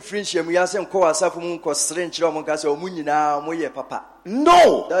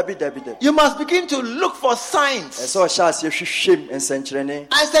 No. You must begin to look for signs. I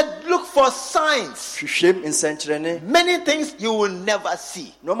said look for signs. Many things you will never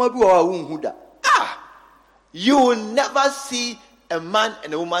see. You will never see a man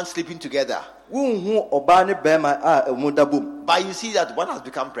and a woman sleeping together. But you see that one has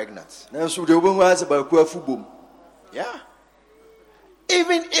become pregnant. Yeah.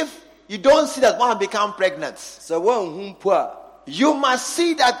 Even if you don't see that one become pregnant, you must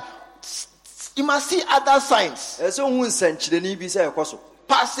see that. You must see other signs.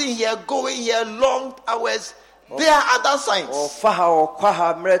 Passing here, going here, long hours. There are other signs.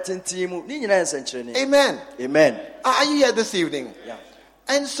 Amen. Amen. Are you here this evening? Yeah.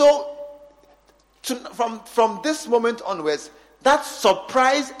 And so, from this moment onwards, that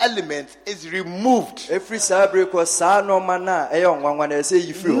surprise element is removed.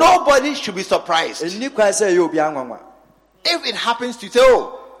 Nobody should be surprised. If it happens to you, say,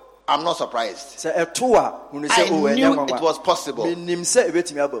 oh, I'm not surprised. I knew it was possible.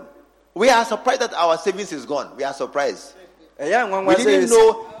 We are surprised that our savings is gone. We are surprised. We didn't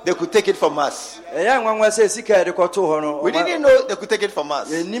know they could take it from us. We didn't know they could take it from us.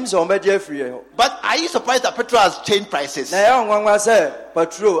 But are you surprised that petrol has changed prices? Are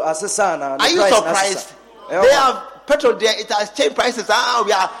you surprised? They have petrol there, it has changed prices. We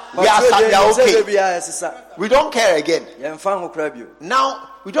are okay. We don't care again. Now,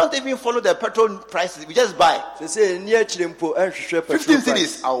 we don't even follow the petrol prices. We just buy. 15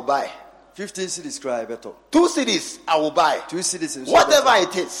 cedis, I will buy. 15 cedis cry better. 2 cedis, I will buy. 2 cedis. Whatever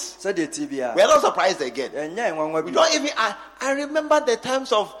it is. We are not surprised again. We don't even. I remember the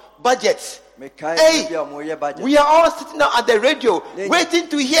times of budgets. Hey, we are all sitting down at the radio waiting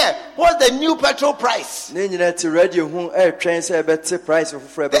to hear what's the new petrol price. Then they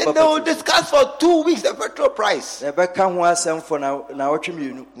will discuss for 2 weeks the petrol price. Now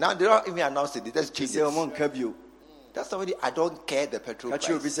they don't even announce it. They just change it. That's somebody, I don't care the petrol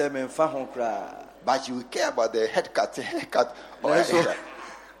price. But you care about the haircut. That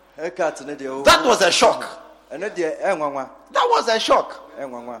was a shock. That was a shock.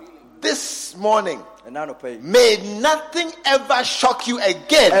 This morning, may nothing ever shock you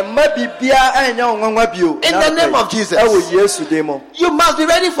again. In the name of Jesus. You must be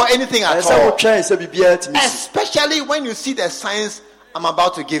ready for anything at all. Especially when you see the signs I'm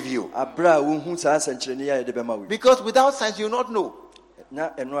about to give you. Because without signs, you will not know.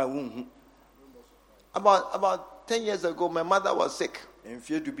 About 10 years ago, my mother was sick. So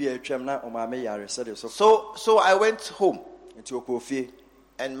I went home.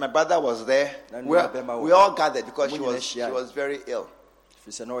 And my brother was there. We all gathered because she was very ill.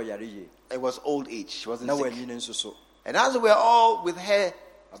 It was old age. She wasn't sick. And as we were all with her,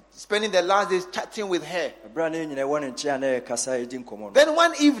 spending the last days chatting with her. Then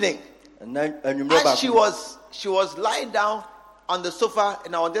one evening, as she was lying down on the sofa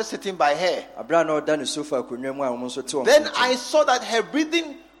and I was just sitting by her. Then I saw that her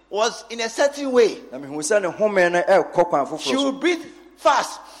breathing was in a certain way. She would breathe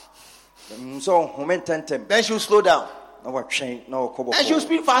fast. Then she would slow down. And she would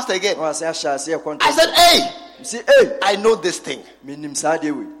speak fast again. I said, hey, I know this thing.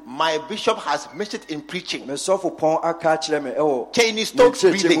 My bishop has mentioned it in preaching. Chinese Stokes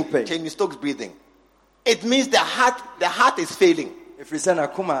breathing. It means the heart is failing.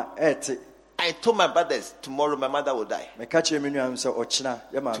 I told my brothers, tomorrow my mother will die. Tomorrow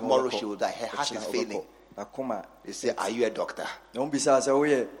she will die. Her heart is failing. They say, are you a doctor?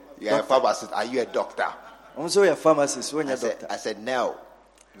 Yeah, a pharmacist. Are you a doctor? I said, no.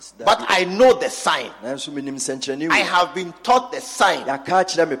 But I know the sign. I have been taught the sign.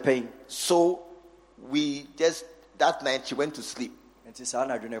 So that night she went to sleep. In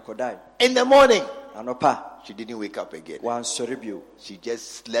the morning, she didn't wake up again. She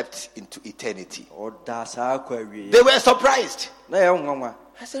just slept into eternity. They were surprised. I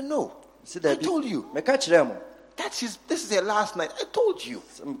said, no. I told you. This is the last night. I told you.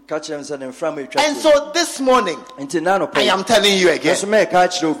 And so this morning, I am telling you again. I said,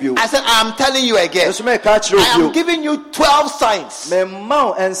 I am telling you again. I am giving you 12 signs. If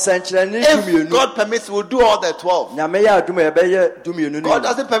God permits, we'll do all the 12. God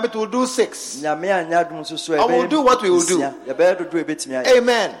doesn't permit, we'll do 6. And we'll do what we will do.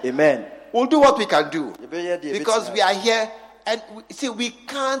 Amen. Amen. We'll do what we can do. Because we are here. And we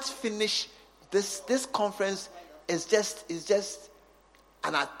can't finish this conference. Is just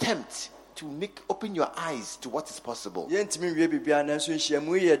an attempt to open your eyes to what is possible.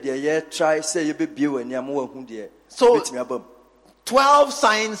 So 12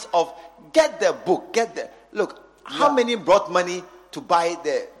 signs of get the book. Look, how many brought money to buy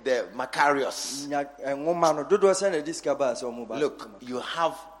the Macarius? Look, you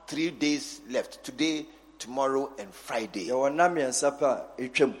have 3 days left. Today, tomorrow, and Friday.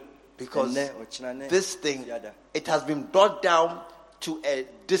 Because this thing, it has been brought down to a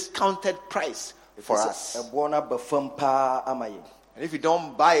discounted price for us. And if you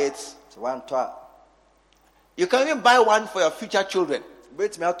don't buy it, You can even buy one for your future children. Buy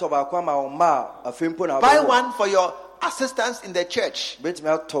one for your assistants in the church. Buy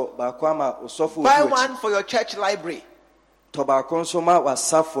one for your church library. But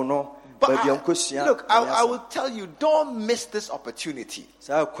look, I will tell you, don't miss this opportunity.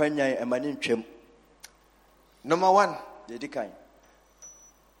 Number one,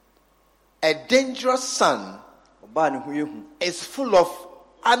 a dangerous son is full of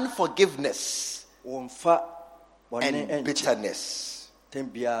unforgiveness and bitterness. 2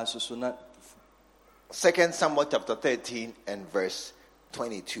 Samuel chapter 13 and verse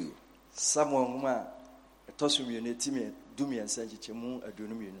 22.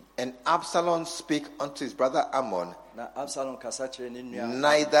 And Absalom spake unto his brother Ammon,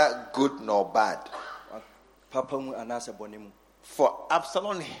 neither good nor bad. For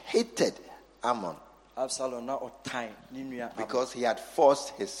Absalom hated Ammon because he had forced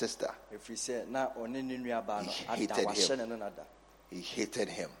his sister. He hated him. He hated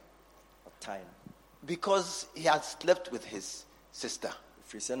him because he had slept with his sister.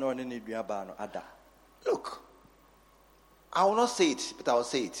 Look, I will not say it, but I will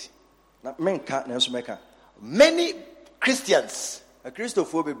say it. Many Christians have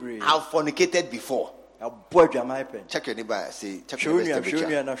fornicated before. Check your neighbor. Say, check your neighbor's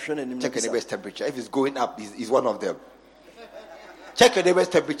temperature. Check your neighbor's temperature. If it's going up, he's one of them. Check your neighbor's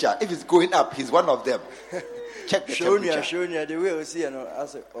temperature. If it's going up, he's one of them. Check your temperature.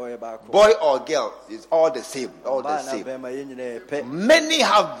 Boy or girl, it's all the same. All the same. Many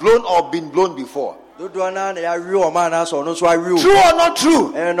have blown or been blown before. True or not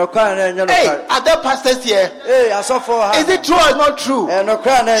true? Hey, are there pastors here? Is it true or not true?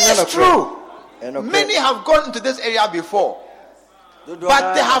 It's true. Many have gone into this area before,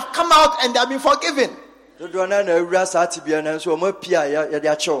 but they have come out and they have been forgiven.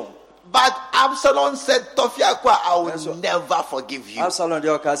 But Absalom said, Tofiakwa, I will never forgive you.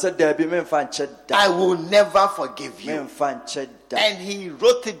 I will never forgive you. And he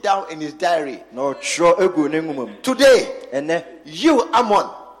wrote it down in his diary. Today, you, Ammon,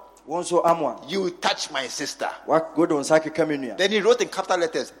 you touch my sister. Then he wrote in capital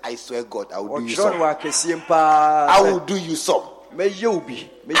letters, I swear God, I will do you some. I will do you some.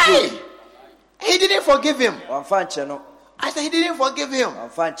 Hey, he didn't forgive him. I said he didn't forgive him.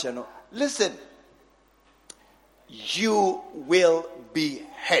 Listen, you will be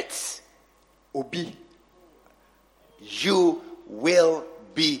hurt. You will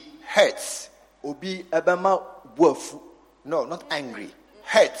be hurt. No, not angry.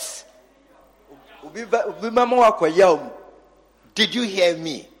 Hurt. Did you hear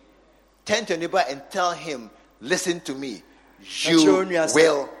me? Turn to your neighbor and tell him, listen to me. You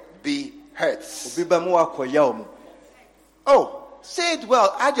will be hurt. Oh, say it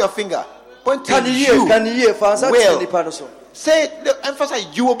well. Add your finger. Point to you. Will. Say it. Emphasize.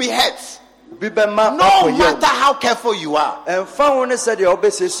 You will be hurt. No matter how careful you are.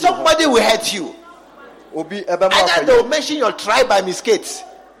 Somebody will hurt you. Either they will mention your tribe by mistake.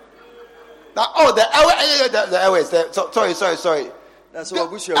 Now, the airways. Sorry.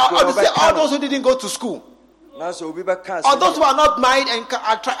 All those who didn't go to school. Or those who are not married and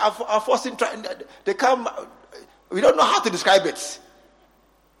are forcing. They come. We don't know how to describe it.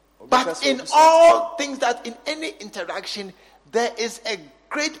 But in all things, that in any interaction, there is a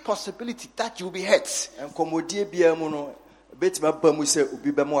great possibility that you'll be hurt.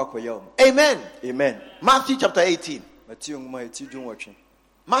 Amen. Matthew chapter 18.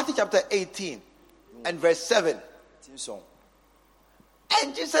 Matthew chapter 18 and verse 7.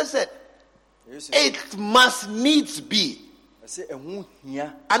 And Jesus said, it must needs be. And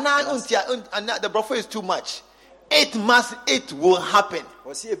the prophet is too much. It will happen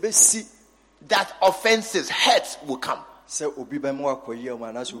that offenses, hurts will come.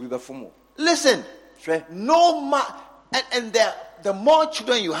 Listen, no matter, and the more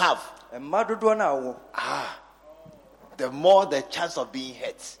children you have, the more the chance of being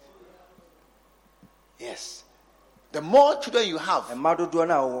hurt. Yes. The more children you have,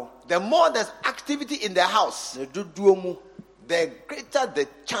 the more there's activity in the house, the greater the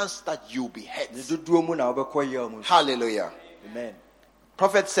chance that you'll be hurt. Hallelujah. Amen.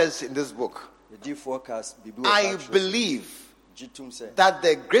 Prophet says in this book, I believe that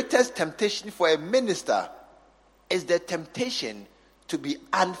the greatest temptation for a minister is the temptation to be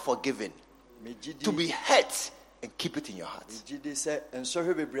unforgiven, to be hurt and keep it in your heart.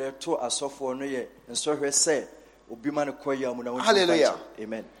 Hallelujah.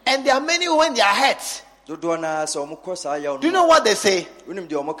 Amen. And there are many when they are hurt. Do you know what they say?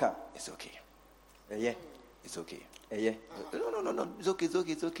 It's okay. Yeah. It's okay. Yeah. No. It's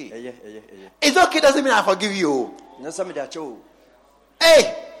okay. Yeah. It's okay doesn't mean I forgive you.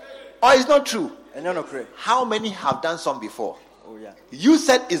 Hey, or it's not true. How many have done some before? Oh yeah. You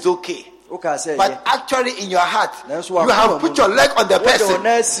said it's okay. Okay, but actually in your heart, you have put your leg on the person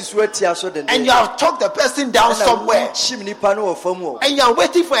and you have talked the person down somewhere and you are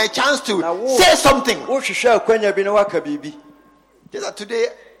waiting for a chance to say something. Just that today,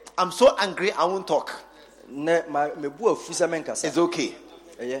 I'm so angry I won't talk. It's okay.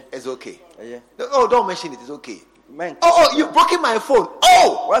 It's okay. Oh, don't mention it. It's okay. Oh, you've broken my phone.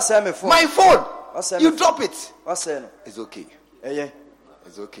 Oh, my phone. You drop it. It's okay.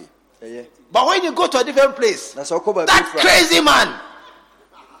 It's okay. But when you go to a different place, that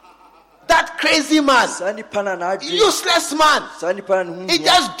crazy man, useless man, he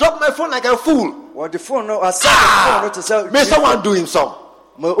just dropped my phone like a fool. May someone do him some.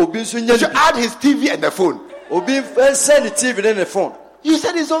 You should add his TV and the phone. You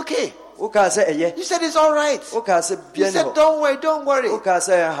said it's okay. You said it's all right. You said don't worry.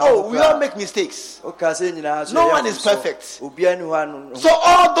 Oh, we all make mistakes. No one is perfect. So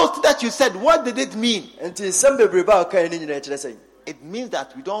all those things that you said, what did it mean? It means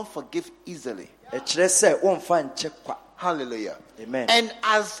that we don't forgive easily. Hallelujah. Amen. And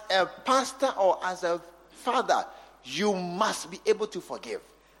as a pastor or as a father, you must be able to forgive.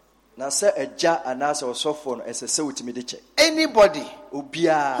 Anybody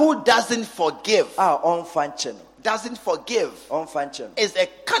who doesn't forgive is a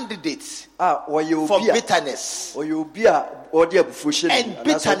candidate for bitterness. And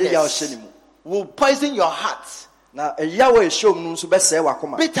bitterness will poison your heart.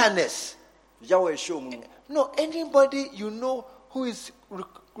 Bitterness. No, anybody you know who is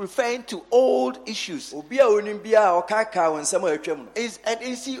referring to old issues. And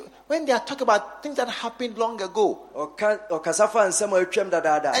you see, when they are talking about things that happened long ago,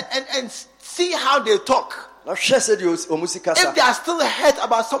 and see how they talk. If they are still hurt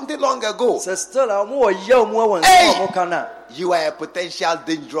about something long ago, hey, you are a potential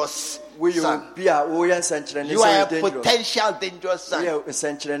dangerous son. You are a potential dangerous son.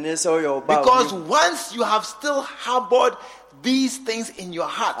 Because once you have still harbored these things in your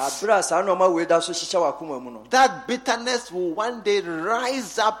heart, that bitterness will one day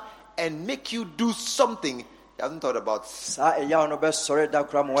rise up and make you do something you haven't thought about.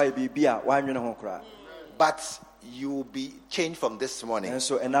 But you will be changed from this morning.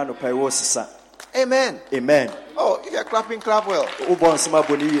 Amen. Amen. Oh, if you're clapping, clap well.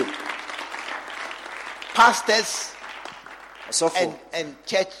 Pastors and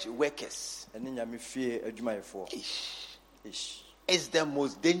church workers. It's the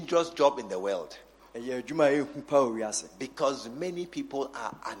most dangerous job in the world. Because many people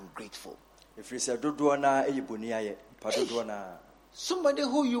are ungrateful. Somebody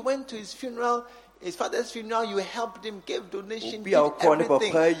who you went to his funeral, his father's funeral, you helped him, gave donation, did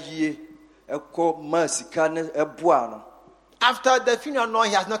everything. After the funeral, no,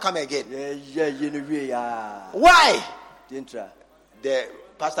 he has not come again. Why? The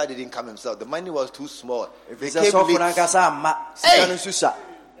pastor didn't come himself. The money was too small. They came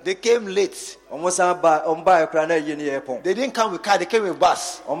late. They came late. They didn't come with car, they came with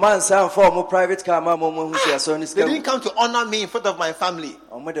bus. They didn't come to honor me in front of my family.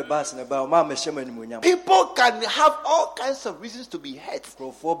 People can have all kinds of reasons to be hurt.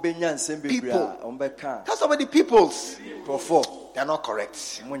 People. That's some of the peoples. They are not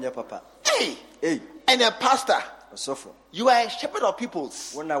correct. Hey. And a pastor. You are a shepherd of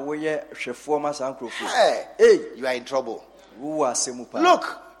peoples. Hey. You are in trouble.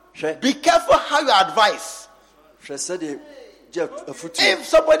 Look. Be careful how you advise. If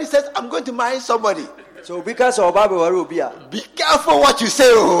somebody says, I'm going to marry somebody, be careful what you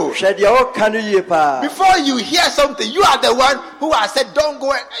say. Before you hear something, you are the one who has said, don't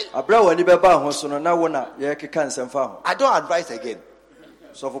go. I don't advise again.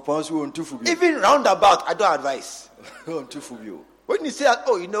 Even roundabout, I don't advise. When you say,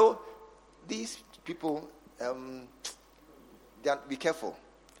 oh, you know, these people, be careful.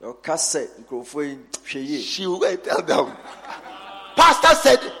 She will tell them. Pastor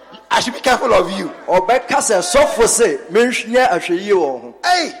said, I should be careful of you.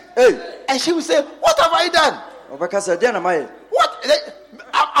 Hey. And she will say, what have I done? What?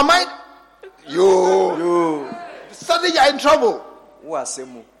 Am I? You. Suddenly you are in trouble.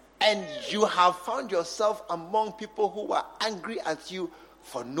 And you have found yourself among people who are angry at you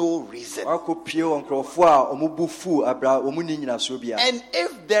for no reason. And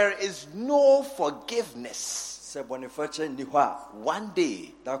if there is no forgiveness, one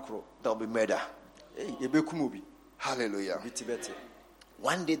day there will be murder. Hallelujah.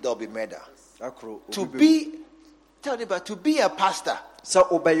 One day there'll be murder. To be a pastor.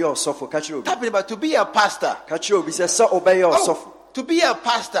 Tell me about to be a pastor. To be a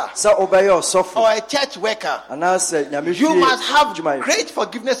pastor or a church worker, you must have great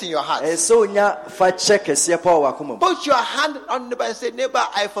forgiveness in your heart. Put your hand on the neighbor and say, neighbor,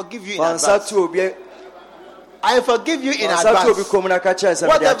 I forgive you in advance. I forgive you in advance.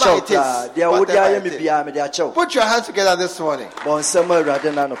 Whatever it is. Put your hands together this morning.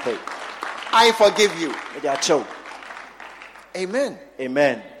 I forgive you. Amen.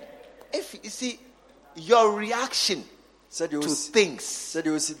 Amen. If you see your reaction to things.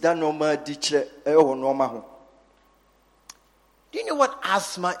 Do you know what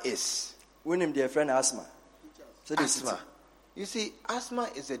asthma is? Asthma. You see, asthma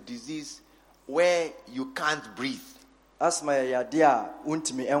is a disease where you can't breathe. That's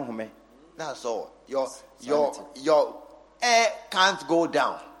all. Your air can't go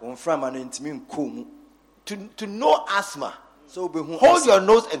down. To know asthma, hold your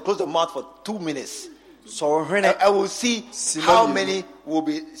nose and close your mouth for 2 minutes. And I will see how many will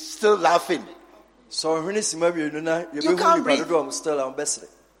be still laughing. You can't breathe.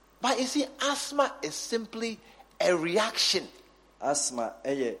 But you see, asthma is simply a reaction of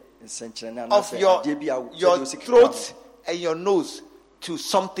your throat and your nose to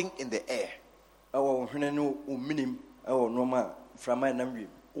something in the air.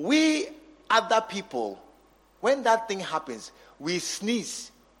 We other people, when that thing happens, we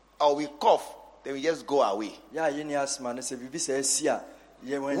sneeze or we cough, then we just go away. We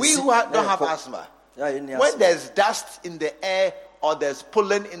who don't have asthma, when there's dust in the air or there's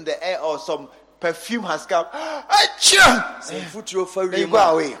pollen in the air or some perfume has come, then you go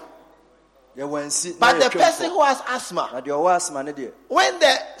away. But the person who has asthma, when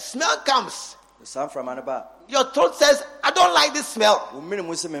the smell comes, your throat says, I don't like this smell. No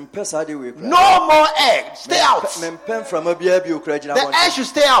more air. Stay out. The air should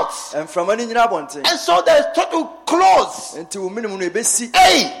stay out. And so the throat will close.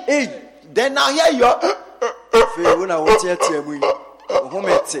 Hey. Then now here you are.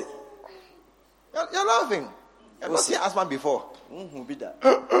 You're laughing. I've not seen asthma before.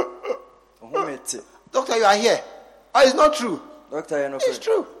 Doctor, you are here. Oh, it's not true. It's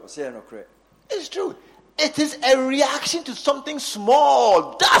true. It's true. It is a reaction to something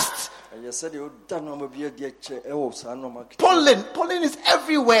small. Dust. Pollen is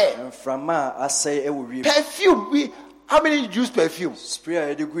everywhere. Perfume. How many use perfume?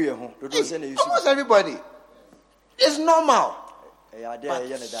 Almost everybody. It's normal.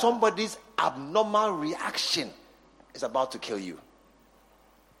 But somebody's abnormal reaction is about to kill you.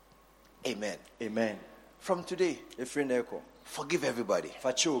 Amen. Amen. From today, forgive everybody.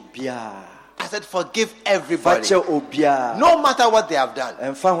 I said forgive everybody. No matter what they have done. They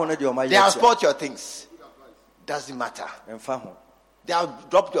have spoiled your things. Doesn't matter. They have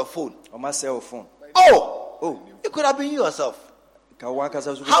dropped your phone. Oh, it could have been you yourself.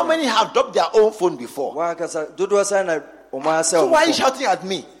 How many have dropped their own phone before? So why are you shouting at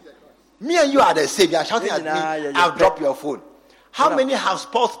me? Me and you are the same. You are shouting at me. I've dropped your phone. How many have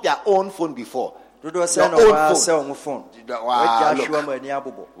spoiled their own phone before? Your own phone. Wow,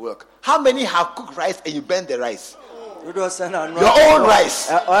 look. How many have cooked rice and you burnt the rice? Your own rice.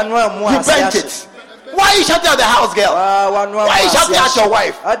 You burnt it. Why are you shouting at the house girl? Why are you shouting at your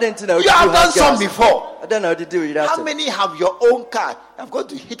wife? You have done some before. How many have your own car? I'm going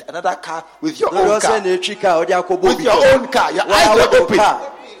to hit another car with your own car. With your own car. Your eyes were open.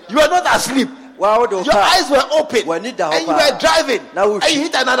 You are not asleep. Your eyes were open and you were driving and you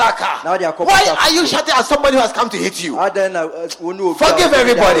hit another car. Why are you shouting at somebody who has come to hit you? Forgive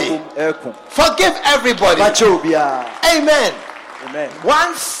everybody. Forgive everybody. Amen. Amen.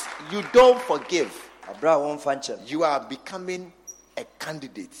 Once you don't forgive, you are becoming a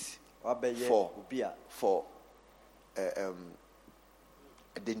candidate for a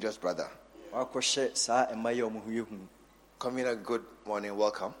dangerous brother. Communal, good morning,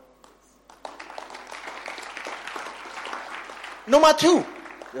 welcome. Number 2,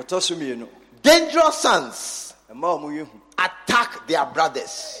 dangerous sons attack their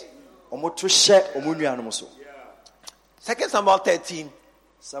brothers. 2 Samuel 13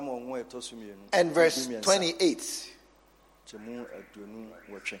 and verse 28.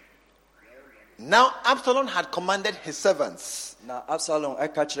 Now Absalom had commanded his servants,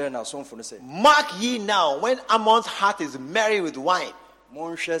 mark ye now when Amnon's heart is merry with wine.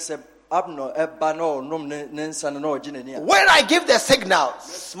 When I give the signal,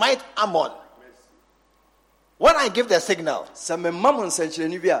 smite Ammon. When I give the signal, smite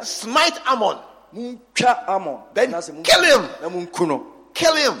Ammon. Then kill him.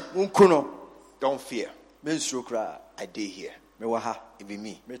 Kill him. Don't fear. I did here. It be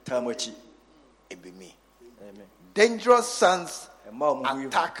me. It be me. Dangerous sons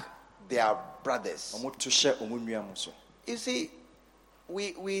attack their brothers. You see,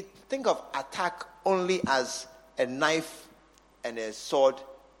 we think of attack only as a knife and a sword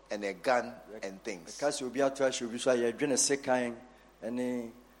and a gun and things.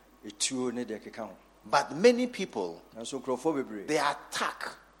 But many people, they attack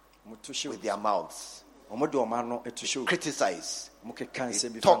with their mouths. Criticize. They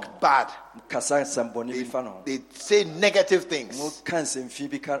talk bad. They say negative things.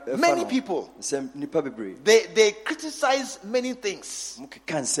 Many people, they criticize many things.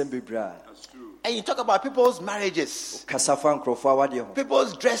 And you talk about people's marriages,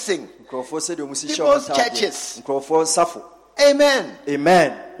 people's dressing, people's churches. Amen.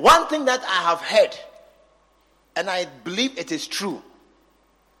 Amen. One thing that I have heard, and I believe it is true,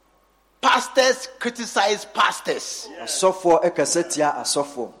 pastors criticize pastors.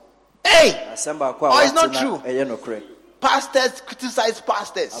 Hey! Oh, it's not true. Pastors criticize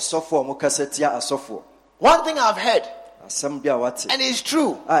pastors. One thing I've heard, and it's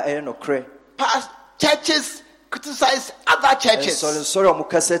true, churches criticize other churches.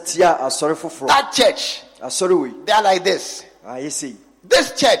 That church, they are like this.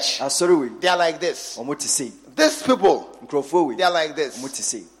 This church, they are like this. These people, they are like this.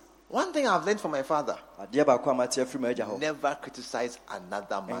 One thing I've learned from my father: never criticize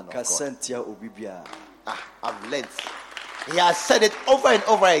another man of God. I've learned. He has said it over and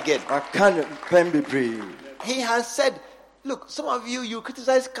over again. He has said, look, some of you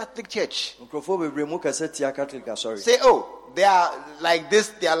criticize Catholic Church. Say, oh, they are like this,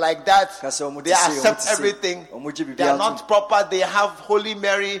 they are like that. They accept everything. They are not proper. They have Holy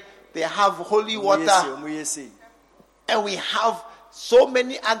Mary. They have holy water. And we have so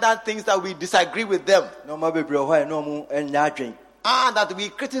many other things that we disagree with them. That we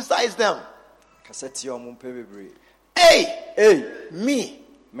criticize them. Hey, me,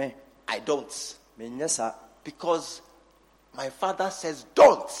 I don't. Because my father says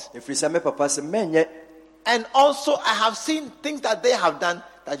don't. And also I have seen things that they have done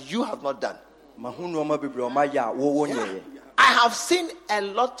that you have not done. I have seen a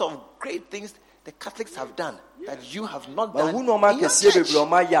lot of great things the Catholics have done that you have not done in your church.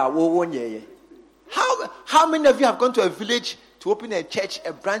 How many of you have gone to a village to open a church,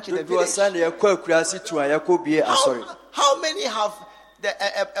 a branch in a village? How many have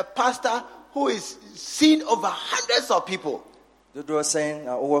a pastor who is seen over hundreds of people?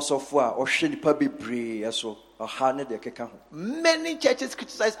 Many churches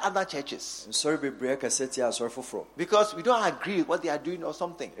criticize other churches because we don't agree with what they are doing or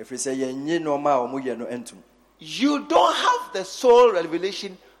something. You don't have the soul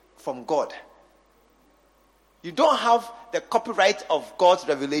revelation from God. You don't have the copyright of God's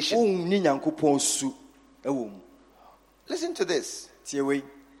revelation. Listen to this.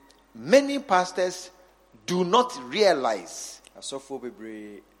 Many pastors do not realize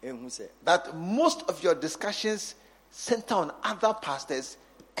that most of your discussions center on other pastors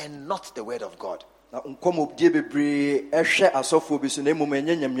and not the word of God. When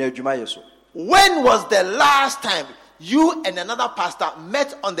was the last time you and another pastor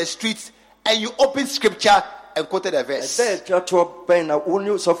met on the streets and you opened scripture and quoted a verse?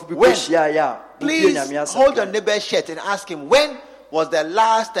 Please hold your neighbor's shirt and ask him, when was the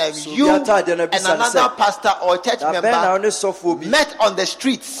last time you and another pastor or church member met on the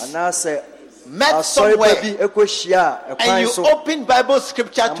streets, met somewhere, and you opened Bible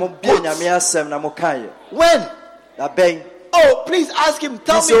scripture to quote? When? Oh, please ask him.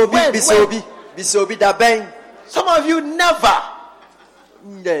 Tell me when. Some of you never.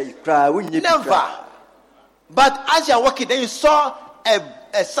 But as you are walking, then you saw a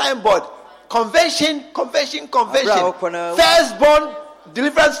signboard. Convention. Firstborn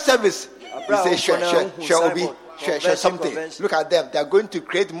deliverance service. You say, sure, Obi, sure, something. Look at them. They are going to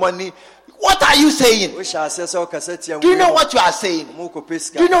create money. What are you saying? Do you know what you are saying? Do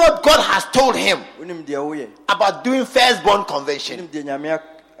you know what God has told him about doing firstborn convention? And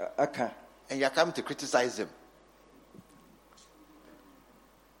you are coming to criticize him.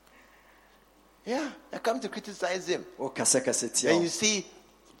 Yeah, you come to criticize him. And you see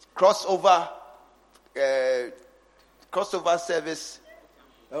crossover service,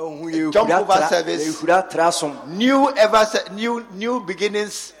 jump over service, new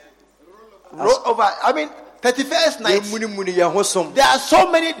beginnings, roll over. I mean, 31st night. There are so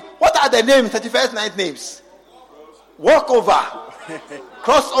many. What are the names? 31st night names. Walk over.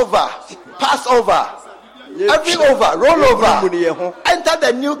 crossover, Passover, every over, roll over, enter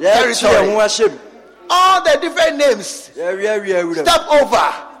the new territory. All the different names. Step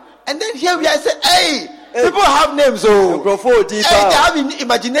over. And then here we are saying, hey, people have names, hey, they have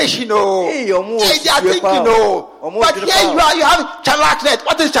imagination, hey, they are thinking, but here you have Chalak Night.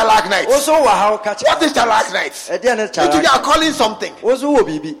 What is Chalak Night? What is Chalak Night? They are calling something.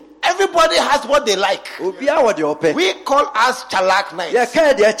 Everybody has what they like. We call us Chalak Night.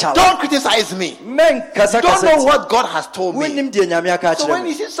 Don't criticize me. You don't know what God has told me. So when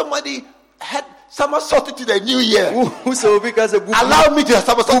you see somebody had somersault to the new year, allow me to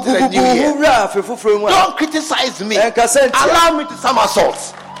somersault to the new year. Don't criticize me. Allow me to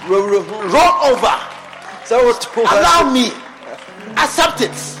somersault. Roll over. Allow me. Accept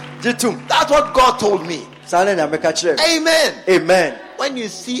it. That's what God told me. Amen. Amen. When you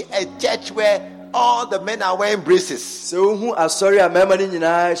see a church where all the men are wearing braces, hey,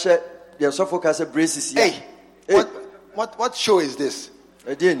 what show is this?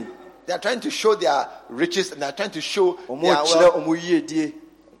 They are trying to show their riches and they are trying to show their wealth.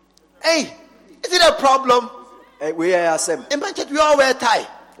 Hey, is it a problem? In my church, we all wear tie.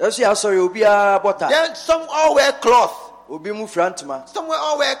 Then some all wear cloth. Some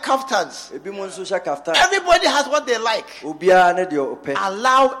all wear kaftans. Everybody has what they like.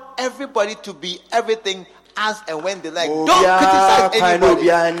 Allow everybody to be everything as and when they like. Don't criticize anybody.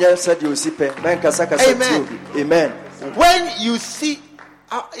 Amen. Amen. When you see,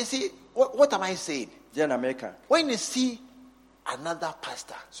 what am I saying? When you see another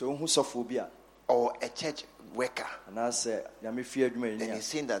pastor or a church worker, and he's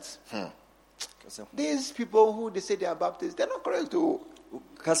saying that these people who they say they are Baptists, they're not correct to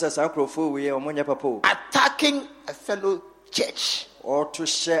attacking a fellow church, or to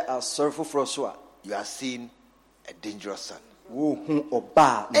share a circle for us. You are seeing a dangerous son.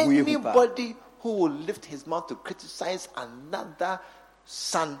 Anybody who will lift his mouth to criticize another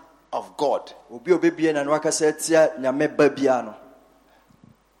son of God.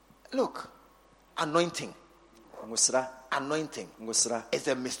 Look, anointing is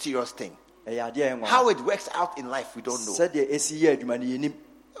a mysterious thing. How it works out in life, we don't know.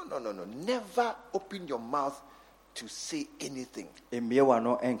 No. Never open your mouth to say anything.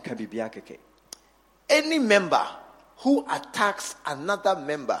 Any member who attacks another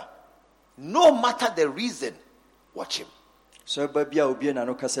member, no matter the reason, watch him. Watch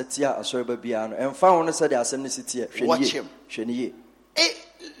him. Hey,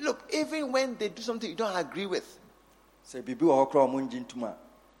 look, even when they do something you don't agree with.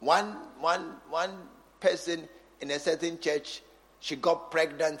 One person in a certain church, she got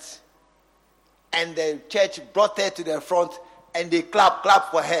pregnant, and the church brought her to the front, and they clap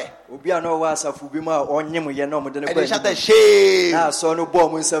for her. And they shouted, shame.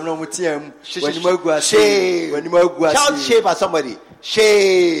 Shame. Shout shame at somebody.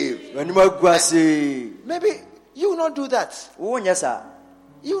 Shame. Maybe you will not do that.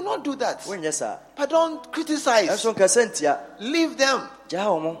 You will not do that. But don't criticize. Leave them.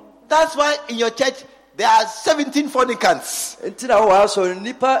 That's why in your church there are 17 fornicants. And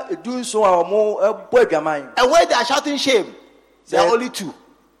where they are shouting shame, there are only 2.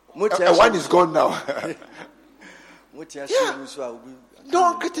 And one is gone now. Yeah.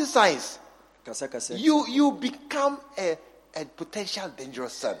 Don't criticize. You become a potential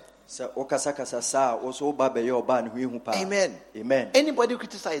dangerous son. Amen. Anybody who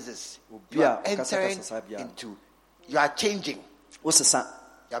criticizes, you are entering into, you are changing. You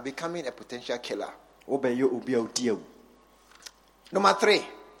are becoming a potential killer. Number 3.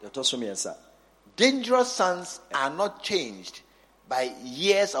 Dangerous sons are not changed by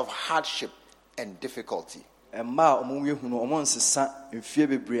years of hardship and difficulty. 2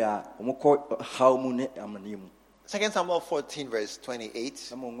 Samuel 14 verse 28.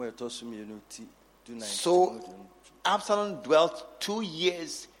 So Absalom dwelt 2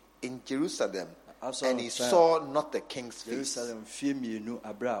 years in Jerusalem, and he saw not the king's face. The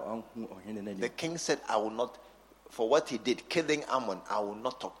king said, I will not, for what he did, killing Ammon, I will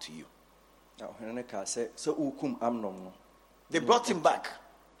not talk to you. They brought him back,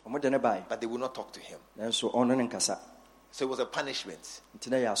 but they will not talk to him. So it was a punishment.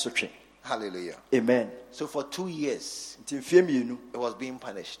 Hallelujah. Amen. So for 2 years, it was being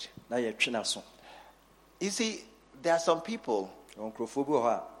punished. You see, there are some people,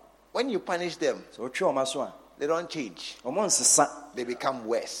 when you punish them, they don't change. They become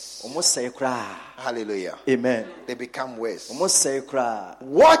worse. Hallelujah. Amen. They become worse.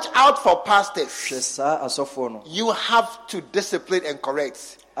 Watch out for pastors. You have to discipline and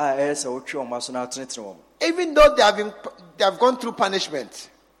correct. even though they have gone through punishment,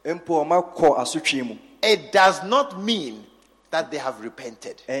 it does not mean that they have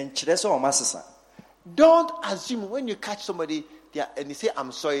repented. Don't assume when you catch somebody and you say,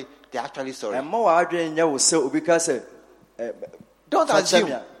 I'm sorry, they're actually sorry. Don't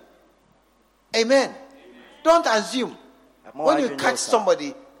assume. Amen. Don't assume. When you catch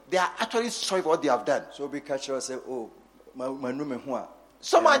somebody, they are actually sorry for what they have done.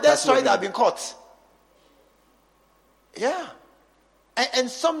 Some are just sorry they have been caught. Yeah. And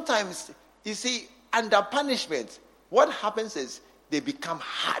sometimes, you see, under punishment, what happens is they become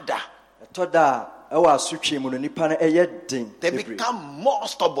harder. They become more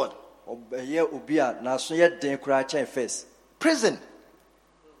stubborn. Prison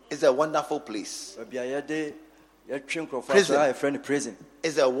is a wonderful place. Prison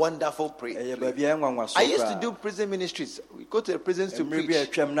is a wonderful place. I used to do prison ministries. We go to the prisons to preach.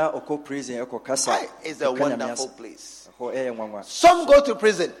 It's a wonderful place. Some go to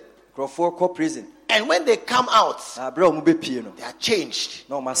prison. And when they come out, they are changed.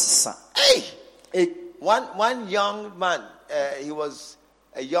 Hey, one young man, he was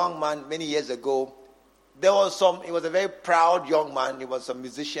a young man many years ago. He was a very proud young man. He was a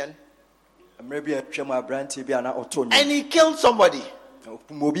musician. And he killed somebody.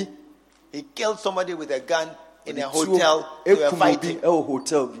 He killed somebody with a gun in a hotel. They were fighting.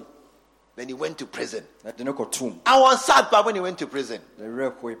 Then he went to prison. I was sad when he went to prison.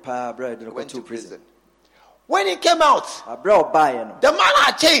 When he came out, the man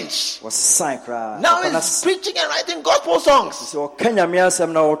had changed. Now he's preaching and writing gospel songs.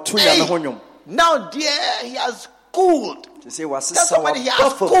 Now, dear, he has cooled. That's somebody he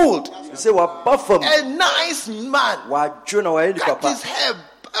has cooled. A nice man. Cut his hair.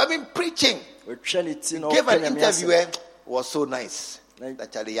 Preaching. Gave an interview. It was so nice.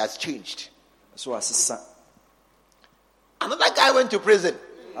 That he has changed. Another guy went to prison.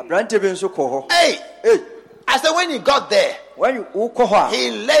 Hey, I said when he got there,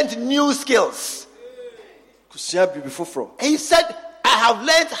 he learned new skills. He said, I have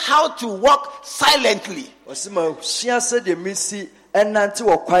learned how to walk silently. Said,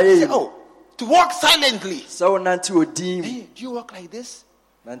 to walk silently. Hey, do you walk like this?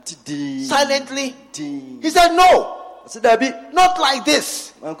 Silently? He said, no. Not like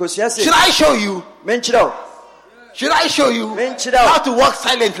this. Should I show you? Should I show you how to walk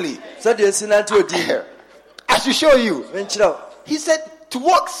silently? I should show you. He said, to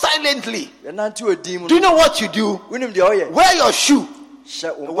walk silently. Do you know what you do? Wear your shoe.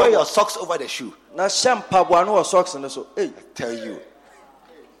 Wear your socks over the shoe. I tell you.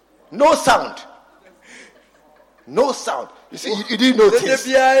 No sound. No sound. You see, you didn't notice.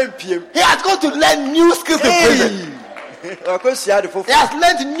 He has got to learn new skills in prison. He has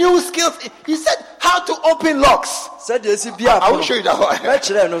learned new skills. He said how to open locks. I will show you that one.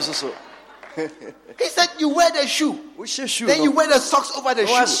 He said you wear the shoe. Then you wear the socks over the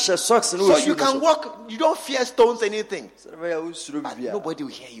shoe. So you can walk. You don't fear stones, anything. But nobody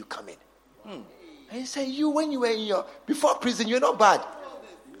will hear you coming. And he said when you were before prison, you're not bad.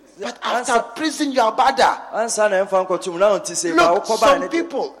 But after prison, you are badder. Look, some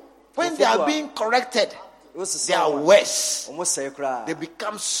people, when they are being corrected, they are worse. They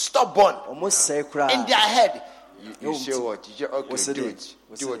become stubborn in their head. You say what? You say, okay, do it.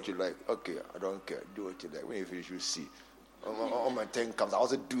 Do what you like. Okay, I don't care. Do what you like. When you finish, you see. On my 10 comes, I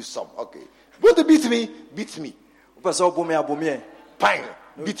also do some. Okay. You want to beat me? Beat me. Fine.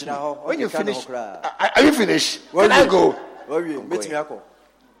 Beat me. When you finish, are you finished? Can I go?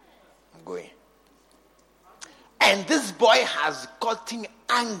 I'm going. And this boy has gotten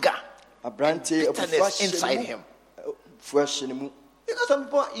anger and bitterness inside him. Because some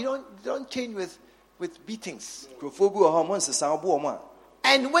people, you don't change with beatings.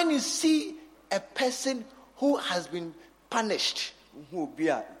 And when you see a person who has been punished,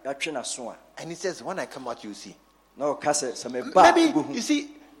 and he says, when I come out, you see. Maybe, you see,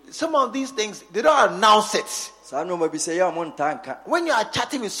 some of these things, they don't announce it. When you are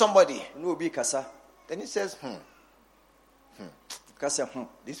chatting with somebody, then he says,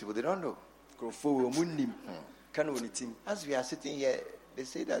 these people, they don't know. As we are sitting here, they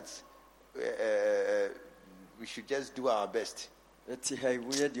say that we should just do our best. The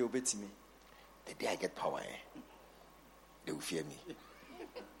day I get power, they will fear me.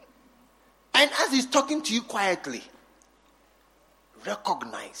 And as he's talking to you quietly,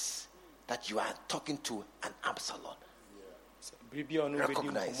 recognize that you are talking to an Absalom.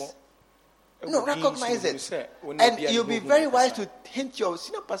 Recognize. No, recognize it. And you'll be very wise to hint your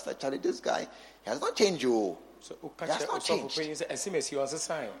senior pastor, Charlie, this guy, he has not changed you. He has not changed.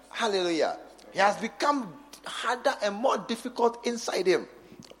 Hallelujah. He has become harder and more difficult inside him.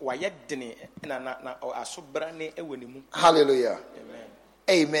 Hallelujah.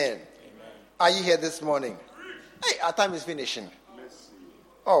 Amen. Are you here this morning? Hey, our time is finishing.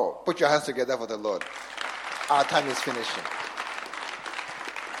 Oh, put your hands together for the Lord. Our time is finishing.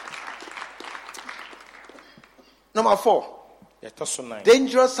 Number 4.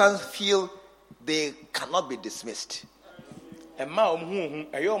 Dangerous sons feel they cannot be dismissed. You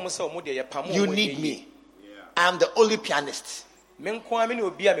need me. I am the only pianist. You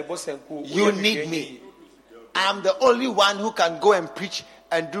need me. I am the only one who can go and preach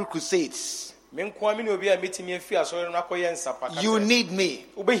and do crusades. You need me.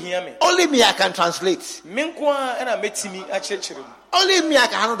 Only me I can translate. Only me I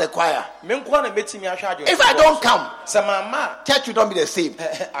can handle the choir. If I don't come, church will not be the same.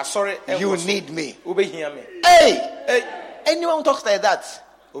 You need me. Hey, anyone who talks like that,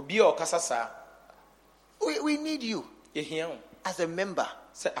 we need you as a member.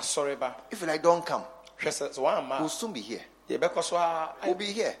 If I don't come, we'll soon be here. We'll be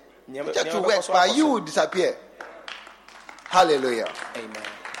here. The church will work, but you will disappear. Hallelujah. Amen.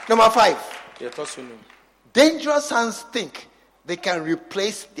 Number 5. Dangerous sons think they can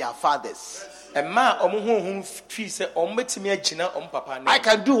replace their fathers. I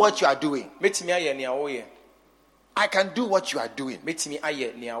can do what you are doing. I can do what you are doing.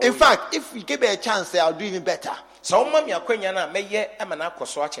 In fact, if you give me a chance, I'll do even better.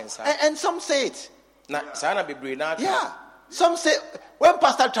 And some say it. Yeah. Some say, when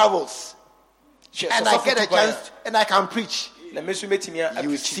pastor travels and I get a chance and I can preach, you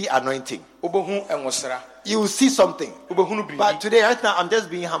will see anointing. You will see something. But today, right now, I'm just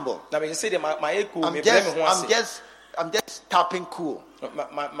being humble. I'm just tapping cool.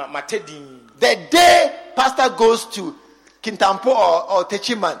 The day pastor goes to Kintampo or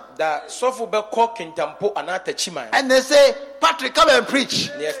Techiman, and they say, Patrick, come and preach.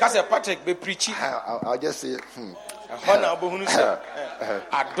 I'll just say,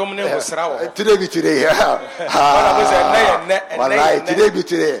 today be today. Today be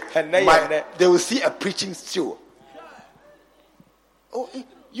today. They will see a preaching show. Oh,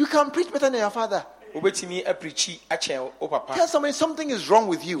 you can preach better than your father. Tell somebody something is wrong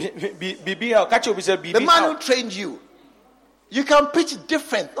with you. The man who trained you, you can preach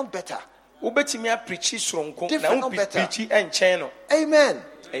different, not better. Different, not better. Amen.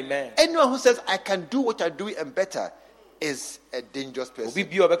 Amen. Anyone who says I can do what I do and better is a dangerous person.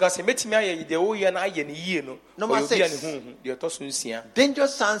 Number 6.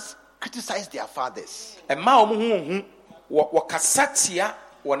 Dangerous sons criticize their fathers.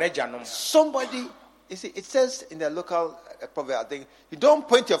 Somebody, you see, it says in the local proverb, I think, you don't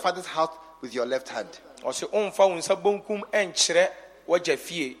point your father's house with your left hand. No,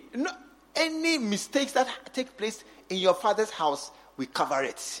 any mistakes that take place in your father's house, we cover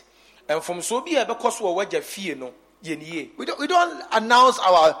it. And from so be we don't announce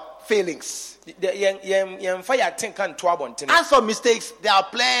our failings. As for mistakes, there are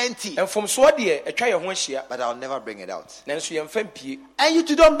plenty. And from so but I'll never bring it out. And you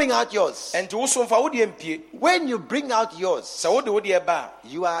too don't bring out yours. When you bring out yours,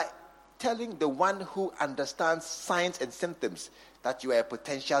 you are telling the one who understands signs and symptoms that you are a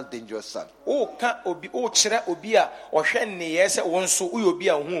potential dangerous son.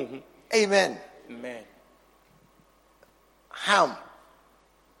 Amen. Amen. Ham,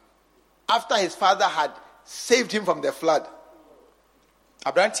 after his father had saved him from the flood,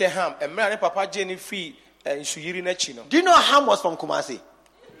 do you know Ham was from Kumasi?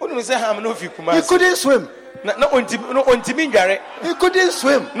 He couldn't swim. He couldn't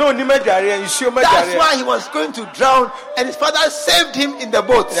swim. That's why he was going to drown, and his father saved him in the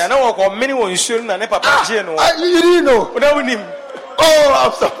boat. You didn't know? Oh,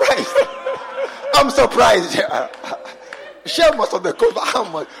 I'm surprised. I'm surprised. Shem was on the coast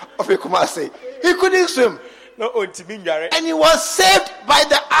of Kumasi. He couldn't swim. And he was saved by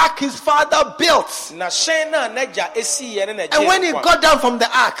the ark his father built. And when he got down from the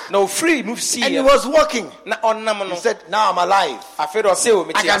ark and he was walking, he said, now I'm alive. I can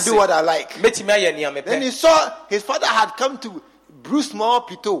do what I like. Then he saw his father had come to brew small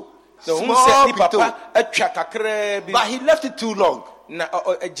pito. But he left it too long.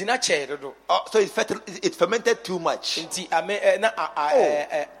 So it fermented too much.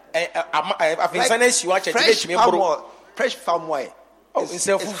 Fresh palm oil is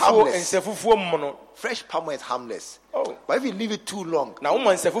harmless. Fresh palm oil is harmless. But if you leave it too long, by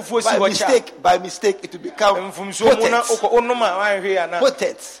mistake, it will become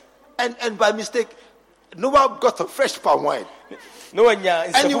potent. And by mistake, Noah got some fresh palm oil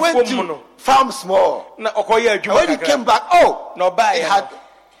And he went to farm small. And when he came back, it had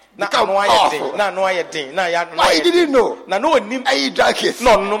become powerful. Why you didn't know? And he drank it.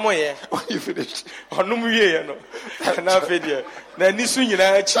 When you finished.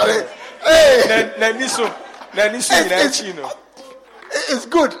 It's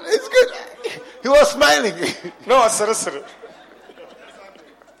good. It's good. He was smiling.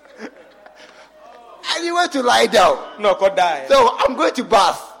 And he went to lie down. So I'm going to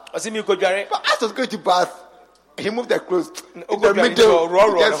bath. But as I was going to bath, he moved the clothes in the middle.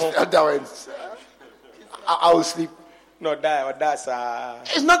 I will sleep.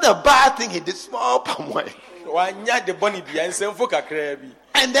 It's not a bad thing. He did small palm wine.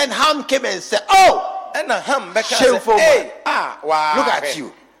 And then Ham came and said, shameful man. Look at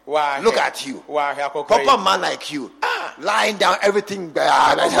you. Look at you. Proper man like you. Lying down, everything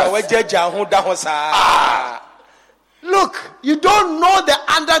bad. Look, you don't know the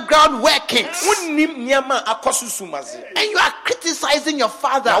underground workings. And you are criticizing your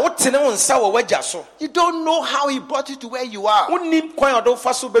father. You don't know how he brought you to where you are. One day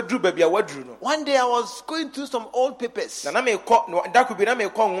I was going through some old papers. Then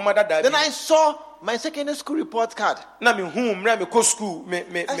I saw my secondary school report card. I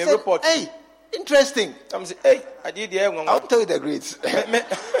said, hey, interesting. I'll tell you the grades.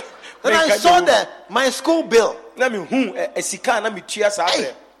 Then I saw my school bill. Hey,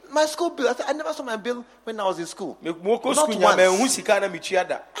 my school bill. I said, I never saw my bill when I was in school. Not once. I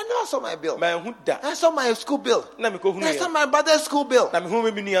never saw my bill. I saw my school bill. I saw my brother's school bill.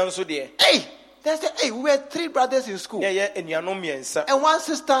 Hey, they said, hey, we were 3 brothers in school. And 1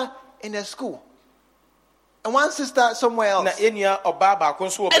 sister in a school. And 1 sister somewhere else. And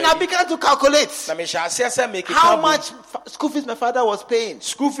I began to calculate how much school fees my father was paying. I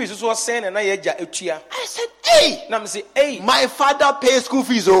said, hey, my father pays school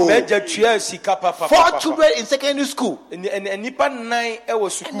fees. 4 children in secondary school. And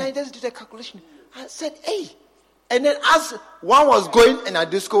I just did a calculation. I said, hey. And then as one was going and at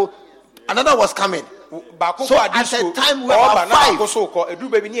this school, another was coming. So at the time we were about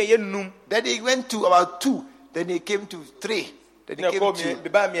 5. Then he went to about 2. Then he came to 3. Then he came to.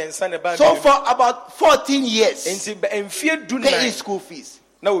 So for about 14 years, paying school fees.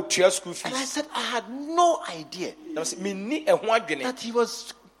 And I said, I had no idea that he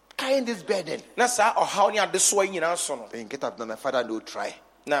was carrying this burden. Then get up, my father no try.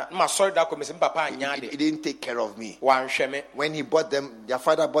 He didn't take care of me. When he bought them, their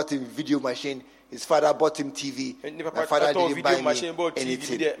father bought him video machine. His father bought him TV. My father didn't buy me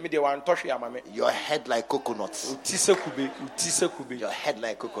anything. Your head like coconuts. Your head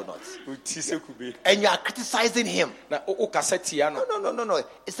like coconuts. And you are criticizing him. No.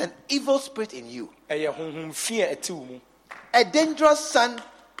 It's an evil spirit in you. A dangerous son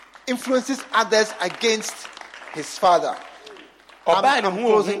influences others against his father. I'm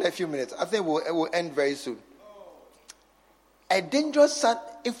closing in a few minutes. I think it will end very soon. A dangerous son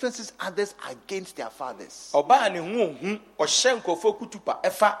influences others against their fathers. You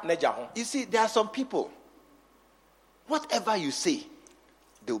see, there are some people, whatever you say,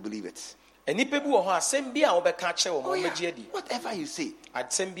 they will believe it. Whatever you say.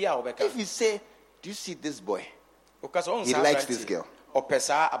 If you say, do you see this boy? He likes this girl.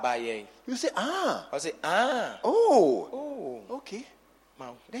 You say, okay.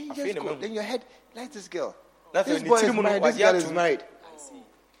 Then you just go. Then your head likes this girl. This boy is married, this girl is married.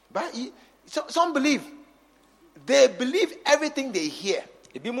 But some believe. They believe everything they hear.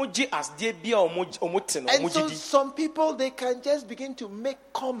 And so some people, they can just begin to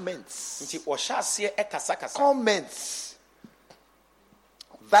make comments. Comments.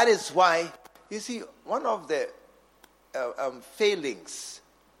 That is why, you see, one of the failings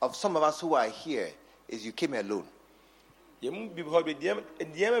of some of us who are here is you came alone. You came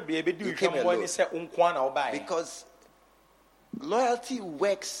alone. Because loyalty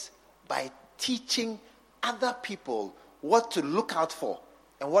works by teaching other people what to look out for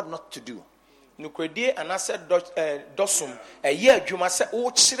and what not to do. And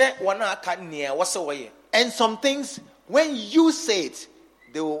some things, when you say it,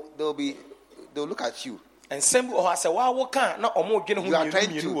 they'll look at you. And you are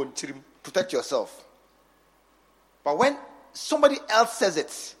trying to protect yourself. But when somebody else says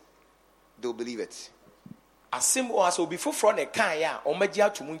it, they'll believe it.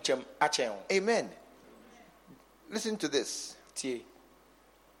 Amen. Listen to this.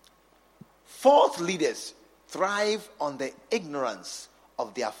 False leaders thrive on the ignorance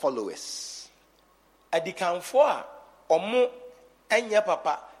of their followers.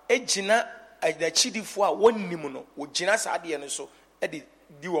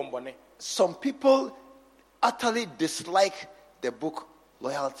 Some people utterly dislike the book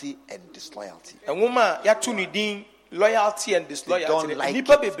Loyalty and Disloyalty. Loyalty and disloyalty. They don't like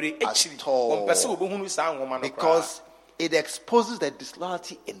it at all. Because it exposes the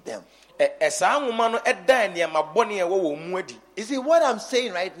disloyalty in them. You see what I'm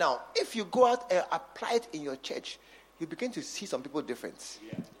saying right now? If you go out and apply it in your church, you begin to see some people different.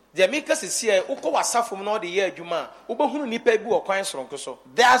 There are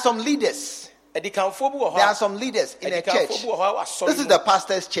some leaders. There are some leaders in a church. This is the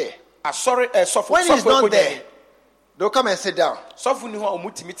pastor's chair. When he's not there, they'll come and sit down.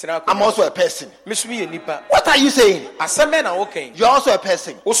 I'm also a person. What are you saying? You're also a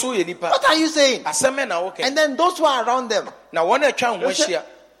person. What are you saying? And then those who are around them, say,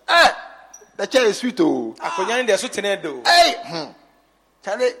 the chair is sweet. Hey,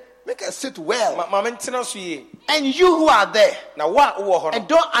 Charlie, make us sit well. And you who are there and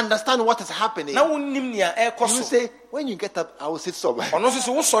don't understand what is happening, you say, when you get up, I will sit somewhere.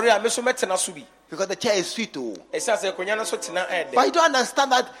 Because the chair is sweet. But you don't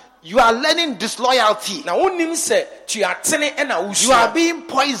understand that you are learning disloyalty. You are being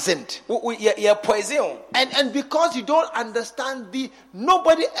poisoned. And because you don't understand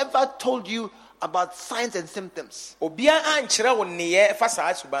nobody ever told you about signs and symptoms. So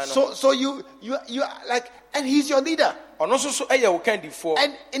you are like, and he's your leader. And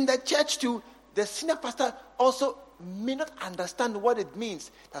in the church too, the senior pastor also may not understand what it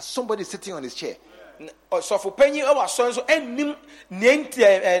means that somebody is sitting on his chair. Because some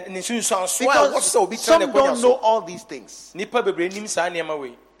don't know all these things. And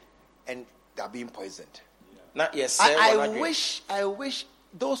they are being poisoned. I wish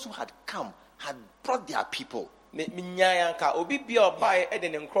those who had come had brought their people. It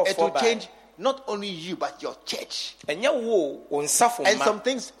will change not only you but your church. And some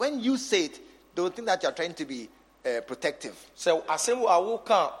things, when you say it, they will think that you are trying to be protective.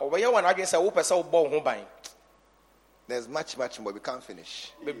 There's much more we can't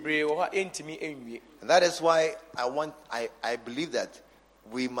finish. And that is why I believe that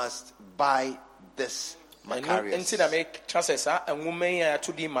we must buy this Macarius.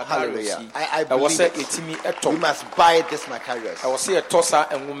 Hallelujah. I believe we must buy this Macarius.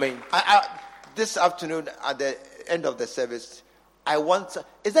 This afternoon at the end of the service,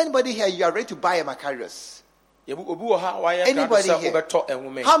 is anybody here, you are ready to buy a Macarius? Anybody here?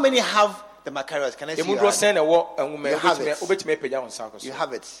 How many have the Macarius? Can I see your hand? You have it. You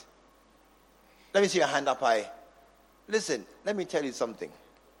have it. Let me see your hand up high. Listen, let me tell you something.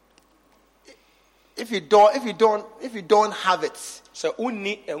 If you don't have it,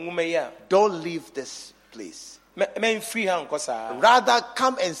 don't leave this place. Rather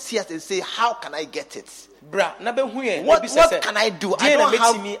come and see us and say, how can I get it? What can I do? I don't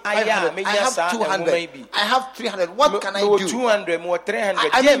have 500. I have 200. I have 300. What can I do?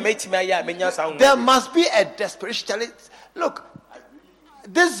 There must be a desperation challenge. Look,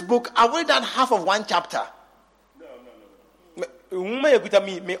 this book, I've already done half of one chapter. And my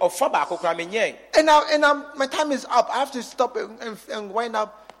time is up. I have to stop and wind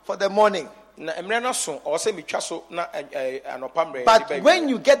up for the morning. But when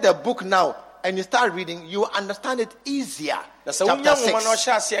you get the book now and you start reading, you understand it easier. Chapter 6.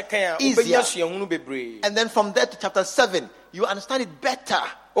 Easier. And then from there to chapter 7, you understand it better.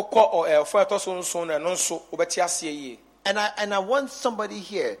 And I want somebody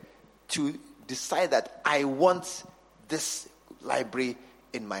here to decide that I want this library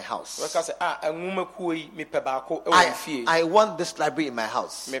in my house. I want this library in my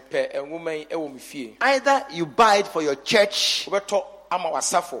house. Either you buy it for your church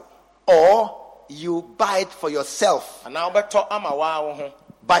or you buy it for yourself,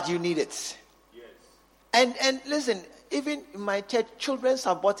 but you need it. And listen, even in my church, children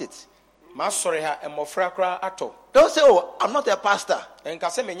have bought it. Don't say, oh, I'm not a pastor, I'm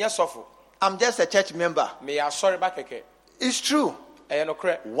just a church member. It's true.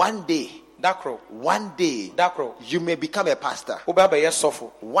 One day, you may become a pastor.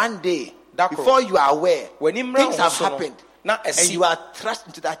 One day, before you are aware, things have happened, and you are thrust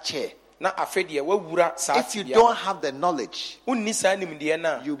into that chair. If you don't have the knowledge,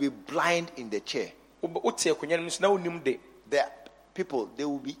 you'll be blind in the chair. The people, they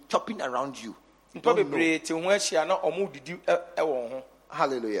will be chopping around you.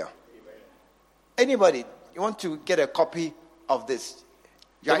 Hallelujah. Anybody, you want to get a copy of this?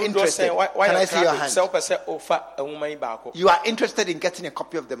 You are interested? Can I see your hand? You are interested in getting a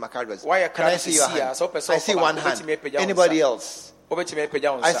copy of the Macarius? Can I see your hand? I see one hand. Anybody else?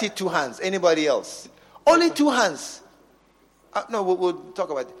 I see 2 hands. Anybody else? Only 2 hands. No, we'll talk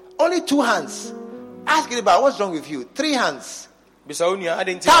about it. Only 2 hands. Ask anybody, what's wrong with you? 3 hands.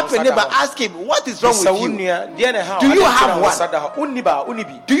 Tap your neighbor, ask him, what is wrong with you? Do you have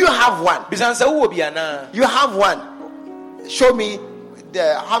one? Do you have one? You have one. Show me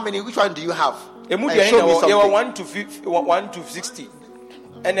how many, which one do you have? Show me something. 1 to 60.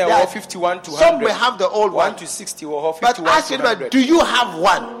 And there were 51 to 100. Some may have the old one. 1 to 60 or 51 but ask to him, 100. Do you have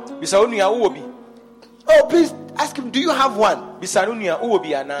one? Oh, please ask him, do you have one? You don't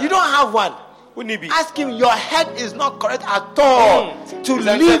have one. Ask him, your head is not correct at all to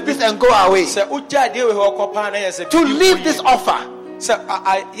leave this and go away. To leave this offer and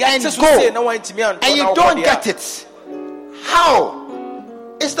go, and you don't get it. How?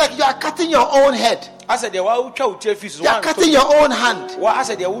 It's like you are cutting your own head. You are cutting your own hand. You are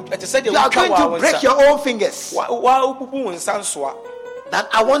going to break your own fingers. That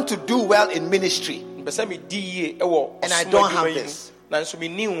I want to do well in ministry, and I don't have this. I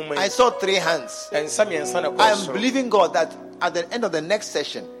saw 3 hands. I am believing God that at the end of the next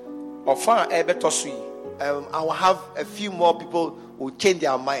session, I will have a few more people who change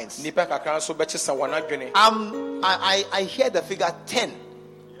their minds. I hear the figure 10.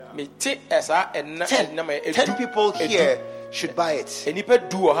 10 people here should buy it.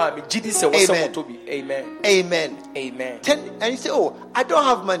 Amen. Amen. Amen. 10, and you say, oh, I don't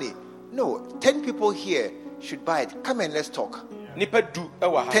have money. No, 10 people here should buy it. Come and let's talk. 10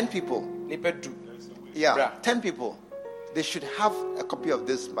 people. Yeah, 10 people. They should have a copy of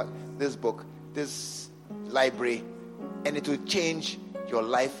this book, this library, and it will change your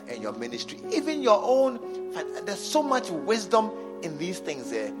life and your ministry. Even your own. There's so much wisdom in these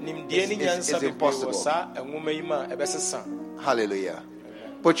things there. It's impossible. Hallelujah.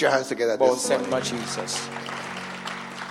 Put your hands together.